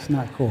 okay? It's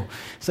not cool.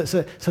 So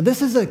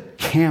this is a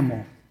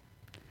camel.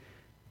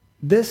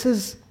 This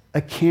is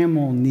a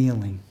camel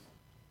kneeling.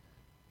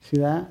 See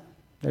that?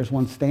 There's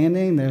one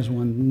standing, there's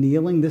one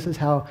kneeling. This is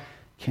how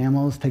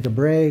camels take a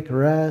break,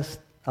 rest,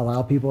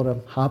 allow people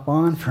to hop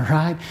on for a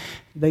ride.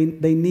 They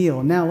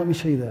kneel. Now let me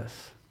show you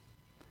this.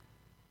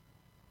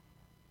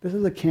 This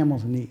is a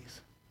camel's knees.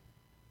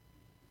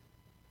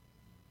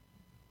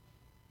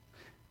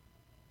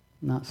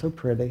 Not so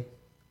pretty,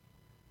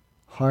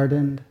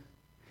 hardened,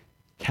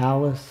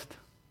 calloused,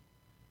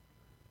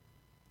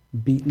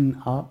 beaten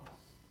up.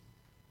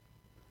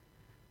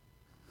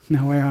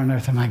 Now, where on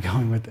earth am I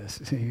going with this?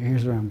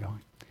 Here's where I'm going.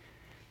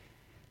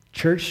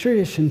 Church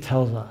tradition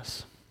tells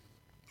us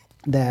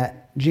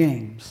that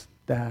James,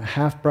 the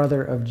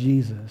half-brother of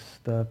Jesus,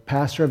 the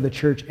pastor of the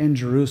church in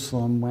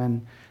Jerusalem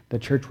when the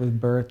church was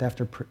birthed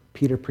after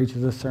Peter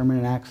preaches a sermon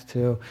in Acts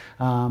 2,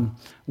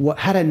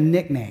 had a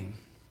nickname.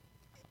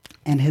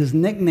 And his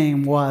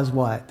nickname was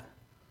what?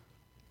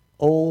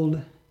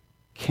 Old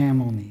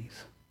Camel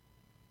Knees.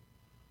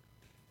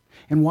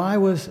 And why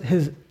was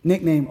his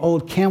nickname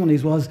Old Camel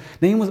Knees? Well, his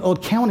name was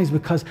Old Camel Knees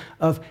because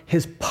of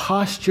his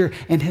posture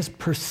and his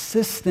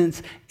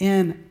persistence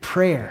in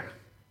prayer.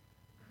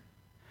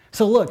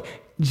 So look,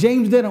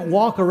 James didn't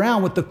walk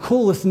around with the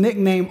coolest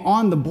nickname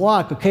on the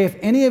block, okay? If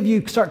any of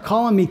you start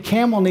calling me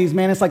Camel Knees,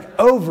 man, it's like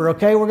over,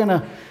 okay? We're going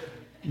to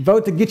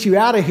vote to get you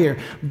out of here.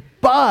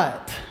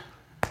 But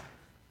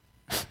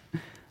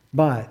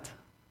But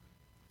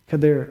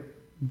could there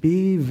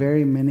be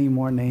very many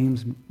more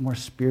names more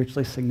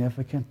spiritually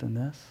significant than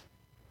this?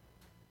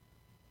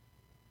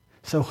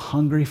 So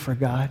hungry for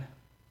God,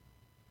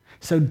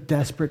 so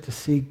desperate to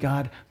see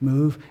God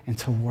move and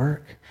to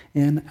work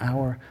in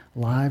our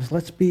lives.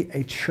 Let's be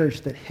a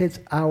church that hits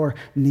our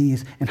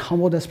knees in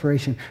humble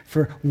desperation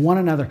for one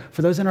another,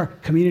 for those in our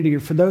community, or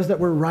for those that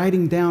we're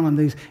writing down on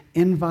these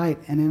invite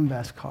and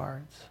invest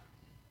cards.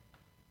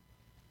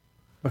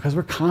 Because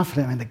we're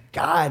confident, man, that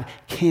God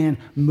can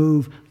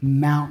move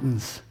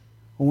mountains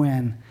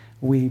when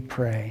we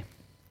pray.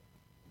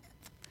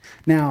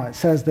 Now, it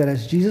says that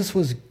as Jesus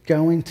was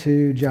going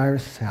to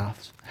Jairus'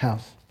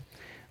 house,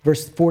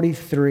 verse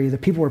 43, the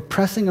people were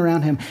pressing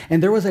around him,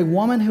 and there was a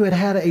woman who had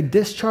had a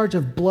discharge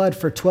of blood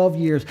for 12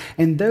 years,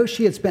 and though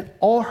she had spent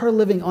all her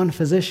living on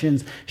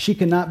physicians, she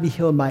could not be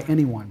healed by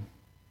anyone.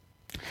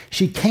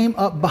 She came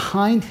up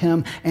behind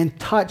him and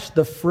touched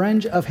the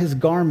fringe of his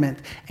garment,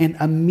 and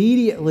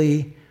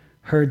immediately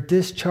her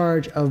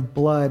discharge of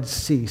blood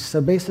ceased. So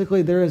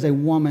basically, there is a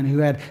woman who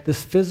had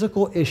this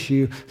physical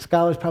issue.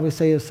 Scholars probably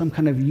say it's some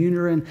kind of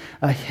uterine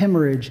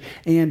hemorrhage,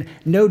 and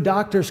no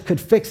doctors could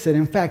fix it.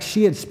 In fact,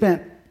 she had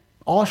spent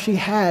all she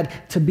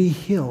had to be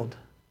healed.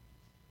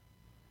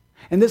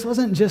 And this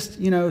wasn't just,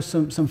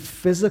 some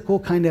physical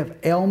kind of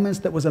ailments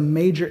that was a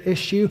major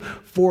issue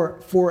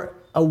for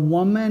a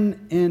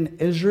woman in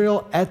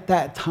Israel at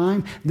that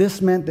time.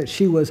 This meant that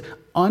she was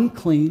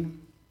unclean,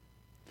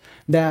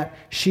 that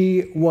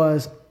she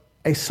was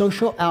a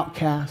social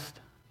outcast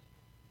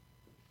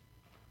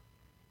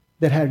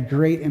that had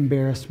great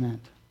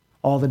embarrassment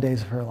all the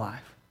days of her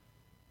life.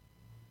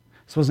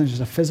 This wasn't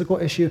just a physical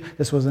issue,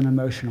 this was an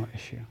emotional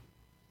issue.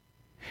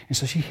 And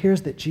so she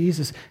hears that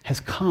Jesus has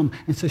come,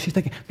 and so she's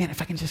thinking, man,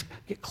 if I can just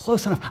get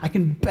close enough, I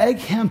can beg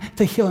him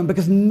to heal him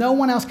because no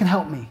one else can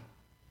help me.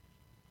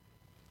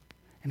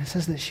 And it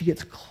says that she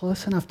gets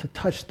close enough to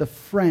touch the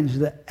fringe,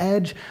 the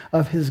edge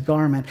of his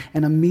garment,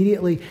 and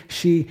immediately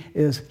she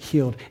is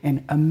healed.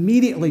 And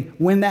immediately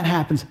when that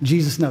happens,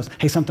 Jesus knows,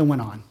 hey, something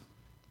went on.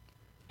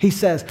 He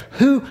says,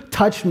 who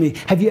touched me?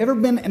 Have you ever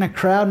been in a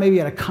crowd, maybe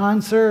at a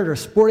concert or a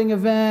sporting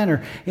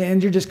event,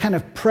 and you're just kind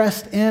of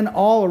pressed in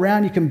all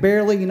around? You can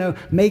barely,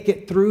 make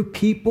it through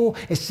people.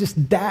 It's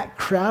just that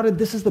crowded.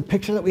 This is the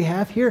picture that we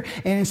have here.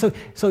 And so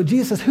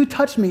Jesus says, who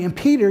touched me? And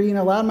Peter,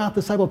 loudmouth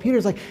disciple Peter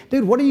is like,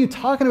 dude, what are you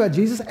talking about,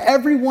 Jesus?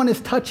 Everyone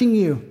is touching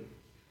you.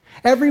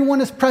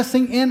 Everyone is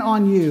pressing in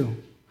on you.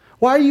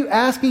 Why are you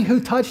asking who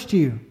touched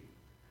you?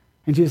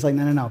 And Jesus is like,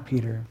 no,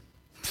 Peter.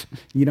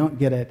 You don't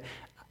get it.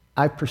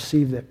 I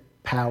perceive that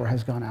power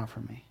has gone out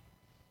from me.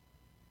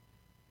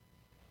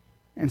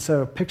 And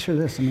so picture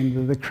this.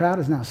 The crowd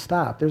is now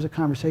stopped. There's a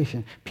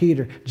conversation.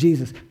 Peter,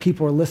 Jesus,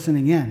 people are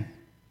listening in.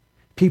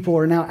 People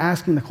are now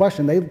asking the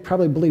question. They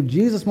probably believe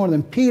Jesus more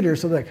than Peter,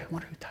 so they're like, I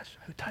wonder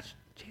who touched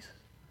Jesus.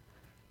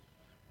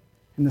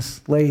 And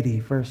this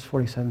lady, verse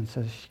 47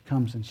 says she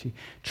comes and she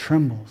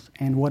trembles.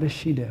 And what does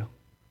she do?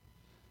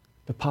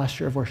 The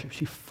posture of worship.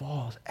 She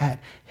falls at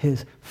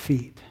his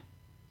feet.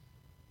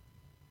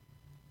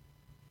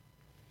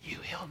 You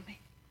healed me.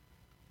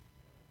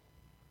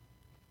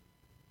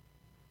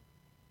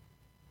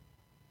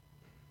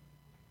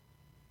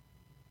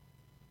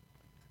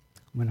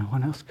 When no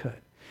one else could,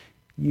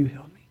 you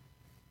healed me.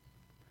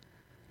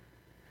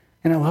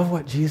 And I love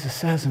what Jesus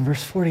says in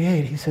verse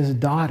 48. He says,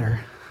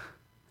 daughter.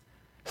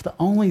 It's the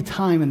only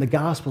time in the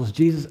Gospels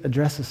Jesus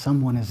addresses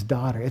someone as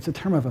daughter. It's a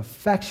term of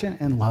affection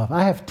and love.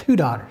 I have 2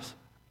 daughters.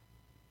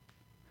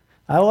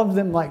 I love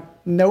them like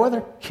no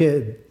other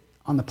kid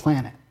on the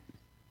planet.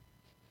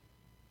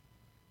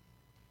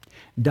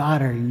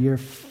 Daughter, your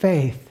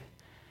faith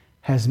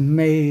has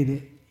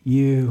made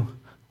you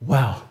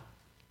well.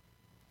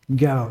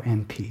 Go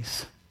in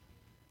peace.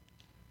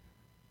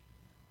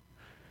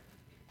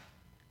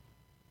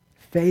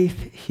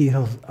 Faith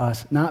heals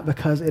us, not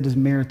because it is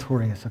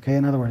meritorious, okay?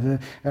 In other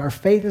words, our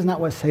faith is not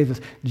what saves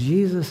us.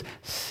 Jesus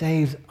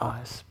saves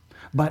us.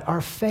 But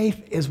our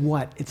faith is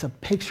what? It's a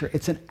picture.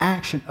 It's an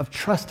action of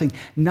trusting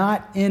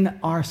not in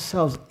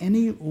ourselves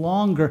any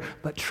longer,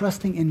 but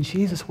trusting in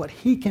Jesus, what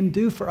he can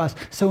do for us.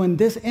 So in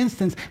this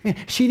instance,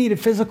 she needed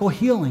physical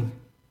healing.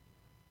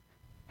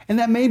 And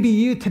that may be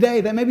you today.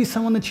 That may be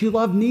someone that you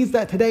love needs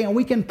that today. And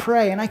we can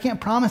pray. And I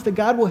can't promise that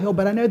God will heal,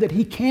 but I know that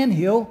he can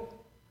heal.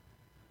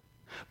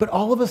 But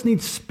all of us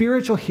need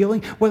spiritual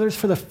healing, whether it's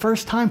for the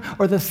first time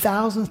or the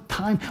 1,000th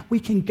time. We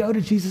can go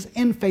to Jesus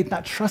in faith,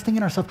 not trusting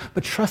in ourselves,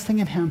 but trusting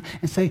in him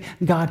and say,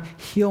 God,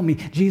 heal me.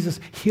 Jesus,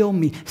 heal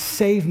me,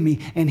 save me.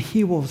 And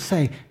he will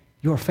say,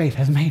 your faith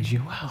has made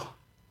you well.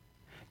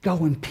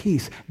 Go in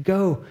peace.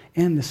 Go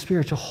in the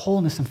spiritual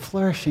wholeness and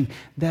flourishing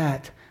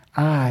that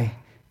I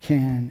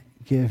can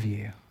give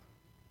you.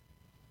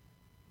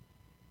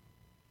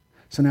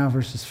 So now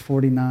verses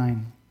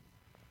 49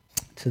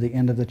 to the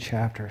end of the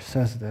chapter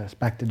says this,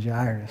 back to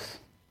Jairus.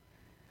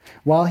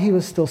 While he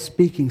was still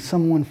speaking,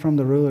 someone from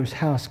the ruler's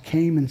house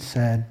came and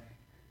said,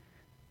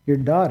 your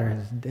daughter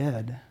is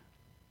dead.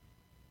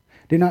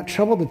 Do not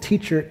trouble the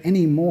teacher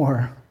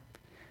anymore.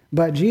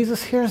 But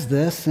Jesus hears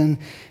this, and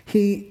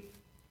he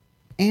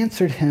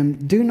answered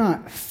him, "Do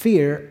not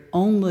fear,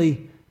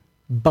 only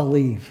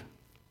believe,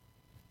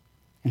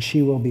 and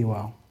she will be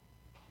well."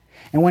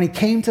 And when he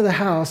came to the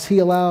house, he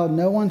allowed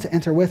no one to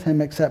enter with him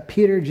except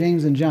Peter,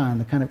 James, and John,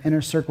 the kind of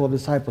inner circle of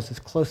disciples, his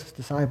closest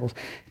disciples.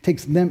 He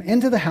takes them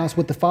into the house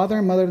with the father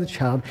and mother of the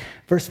child.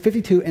 Verse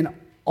 52, and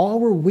all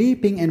were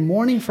weeping and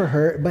mourning for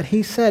her, but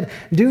he said,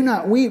 "Do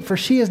not weep, for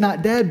she is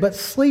not dead, but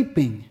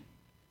sleeping."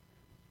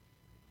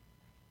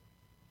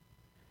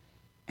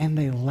 And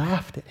they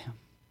laughed at him.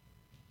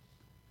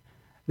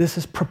 This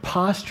is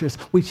preposterous.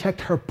 We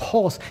checked her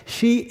pulse.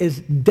 She is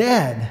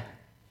dead.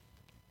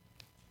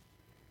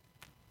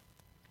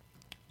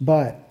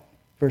 But,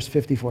 verse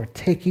 54,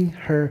 taking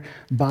her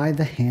by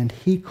the hand,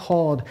 he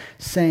called,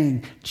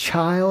 saying,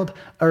 "Child,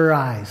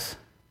 arise."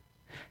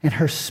 And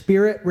her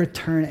spirit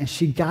returned, and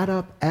she got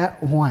up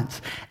at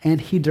once. And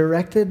he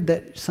directed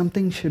that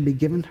something should be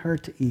given her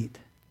to eat.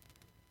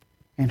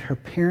 And her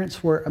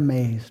parents were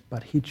amazed,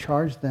 but he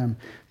charged them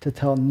to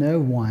tell no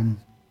one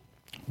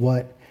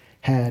what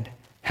had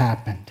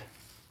happened.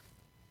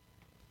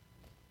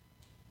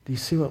 Do you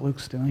see what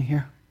Luke's doing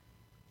here?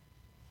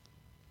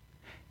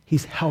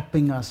 He's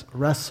helping us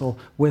wrestle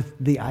with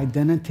the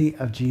identity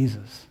of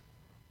Jesus.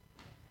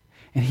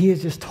 And he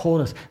has just told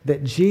us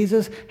that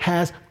Jesus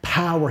has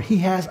power. He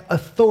has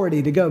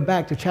authority. To go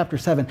back to chapter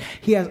 7,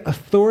 he has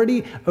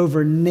authority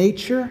over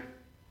nature.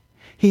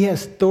 He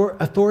has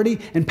authority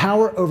and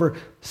power over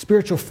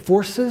spiritual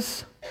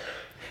forces.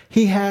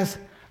 He has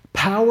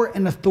power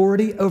and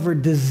authority over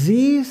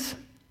disease.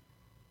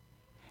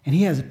 And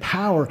he has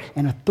power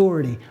and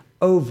authority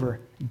over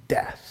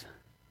death.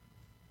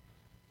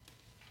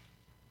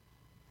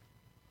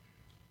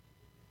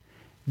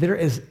 There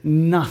is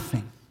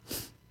nothing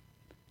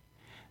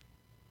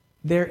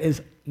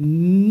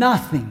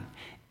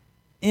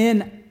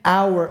in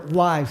our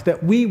lives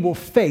that we will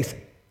face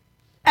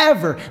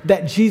ever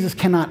that Jesus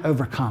cannot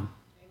overcome.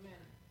 Amen.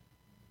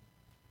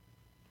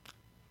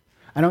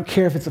 I don't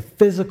care if it's a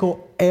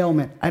physical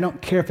ailment. I don't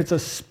care if it's a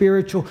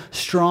spiritual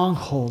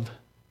stronghold.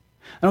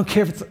 I don't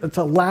care if it's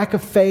a lack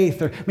of faith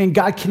or,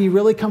 God, can you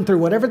really come through?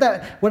 Whatever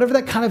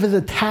that kind of is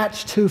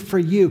attached to for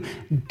you,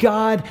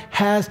 God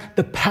has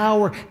the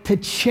power to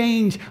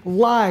change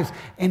lives.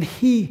 And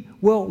he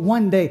will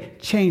one day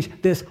change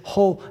this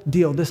whole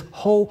deal, this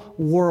whole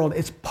world.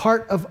 It's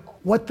part of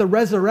what the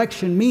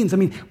resurrection means.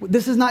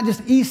 This is not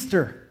just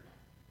Easter.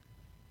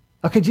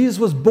 Okay, Jesus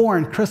was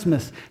born,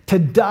 Christmas, to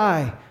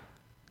die,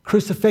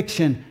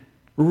 crucifixion,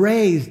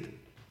 raised,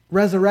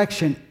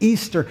 resurrection,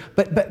 Easter.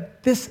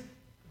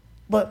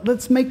 But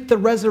let's make the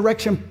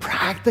resurrection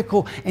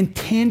practical and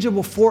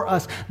tangible for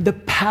us. The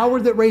power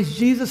that raised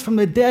Jesus from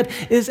the dead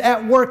is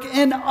at work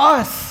in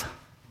us.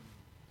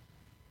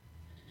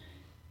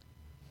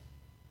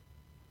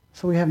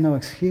 So we have no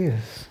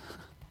excuse.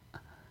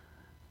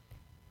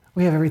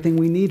 We have everything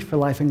we need for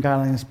life and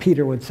godliness.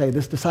 Peter would say,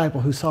 this disciple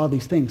who saw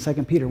these things, 2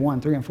 Peter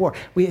 1, 3, and 4.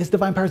 His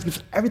divine power gives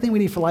us everything we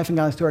need for life and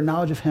godliness to our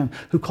knowledge of him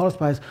who called us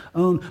by his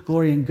own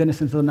glory and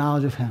goodness into the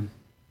knowledge of him.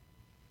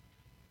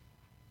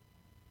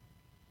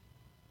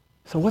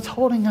 So what's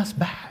holding us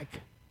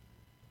back?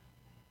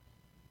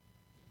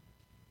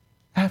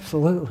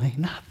 Absolutely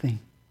nothing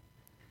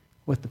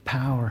with the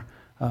power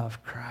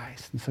of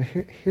Christ. And so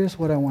here's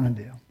what I want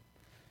to do.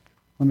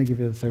 Let me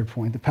give you the third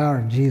point. The power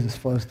of Jesus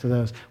flows to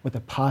those with a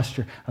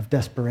posture of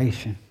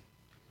desperation.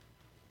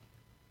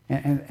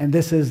 And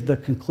this is the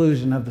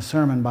conclusion of the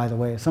sermon, by the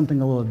way. It's something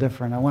a little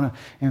different. I want to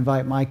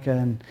invite Micah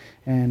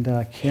and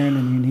Karen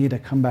and Unita to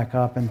come back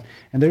up. And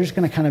they're just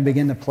going to kind of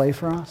begin to play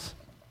for us.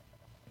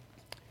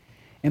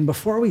 And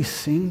before we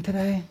sing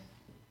today,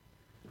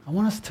 I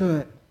want us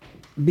to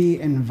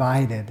be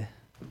invited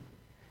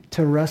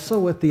to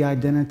wrestle with the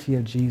identity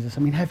of Jesus.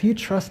 Have you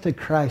trusted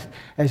Christ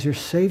as your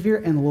Savior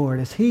and Lord?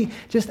 Is he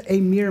just a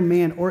mere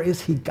man, or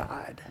is he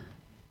God?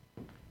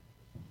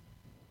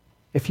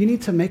 If you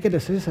need to make a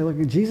decision, say,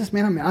 look, Jesus,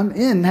 man, I'm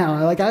in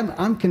now.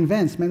 I'm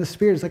convinced, man, the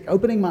Spirit is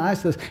opening my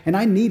eyes to this, and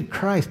I need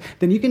Christ.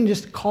 Then you can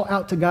just call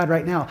out to God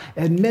right now.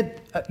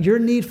 Admit your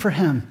need for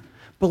him.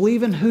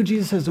 Believe in who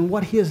Jesus is and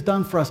what he has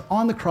done for us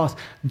on the cross,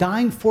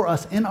 dying for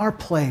us in our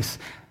place,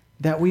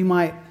 that we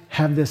might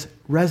have this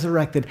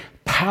resurrected,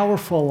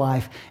 powerful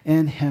life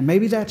in him.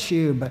 Maybe that's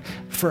you, but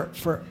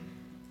for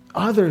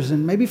others,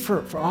 and maybe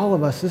for all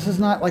of us, this is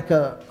not like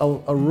a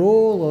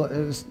rule.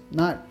 It's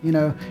not,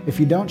 if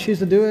you don't choose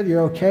to do it,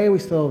 you're okay. We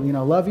still,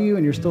 love you,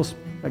 and you're still,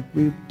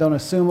 we don't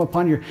assume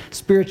upon your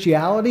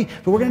spirituality,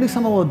 but we're going to do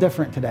something a little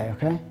different today,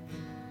 okay?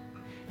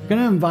 I'm going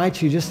to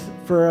invite you just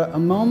for a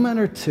moment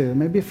or two,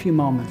 maybe a few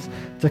moments,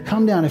 to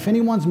come down. If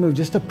anyone's moved,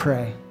 just to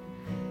pray.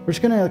 We're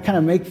just going to kind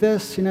of make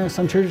this,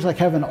 some churches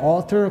have an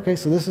altar. Okay,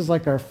 so this is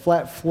like our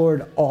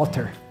flat-floored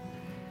altar.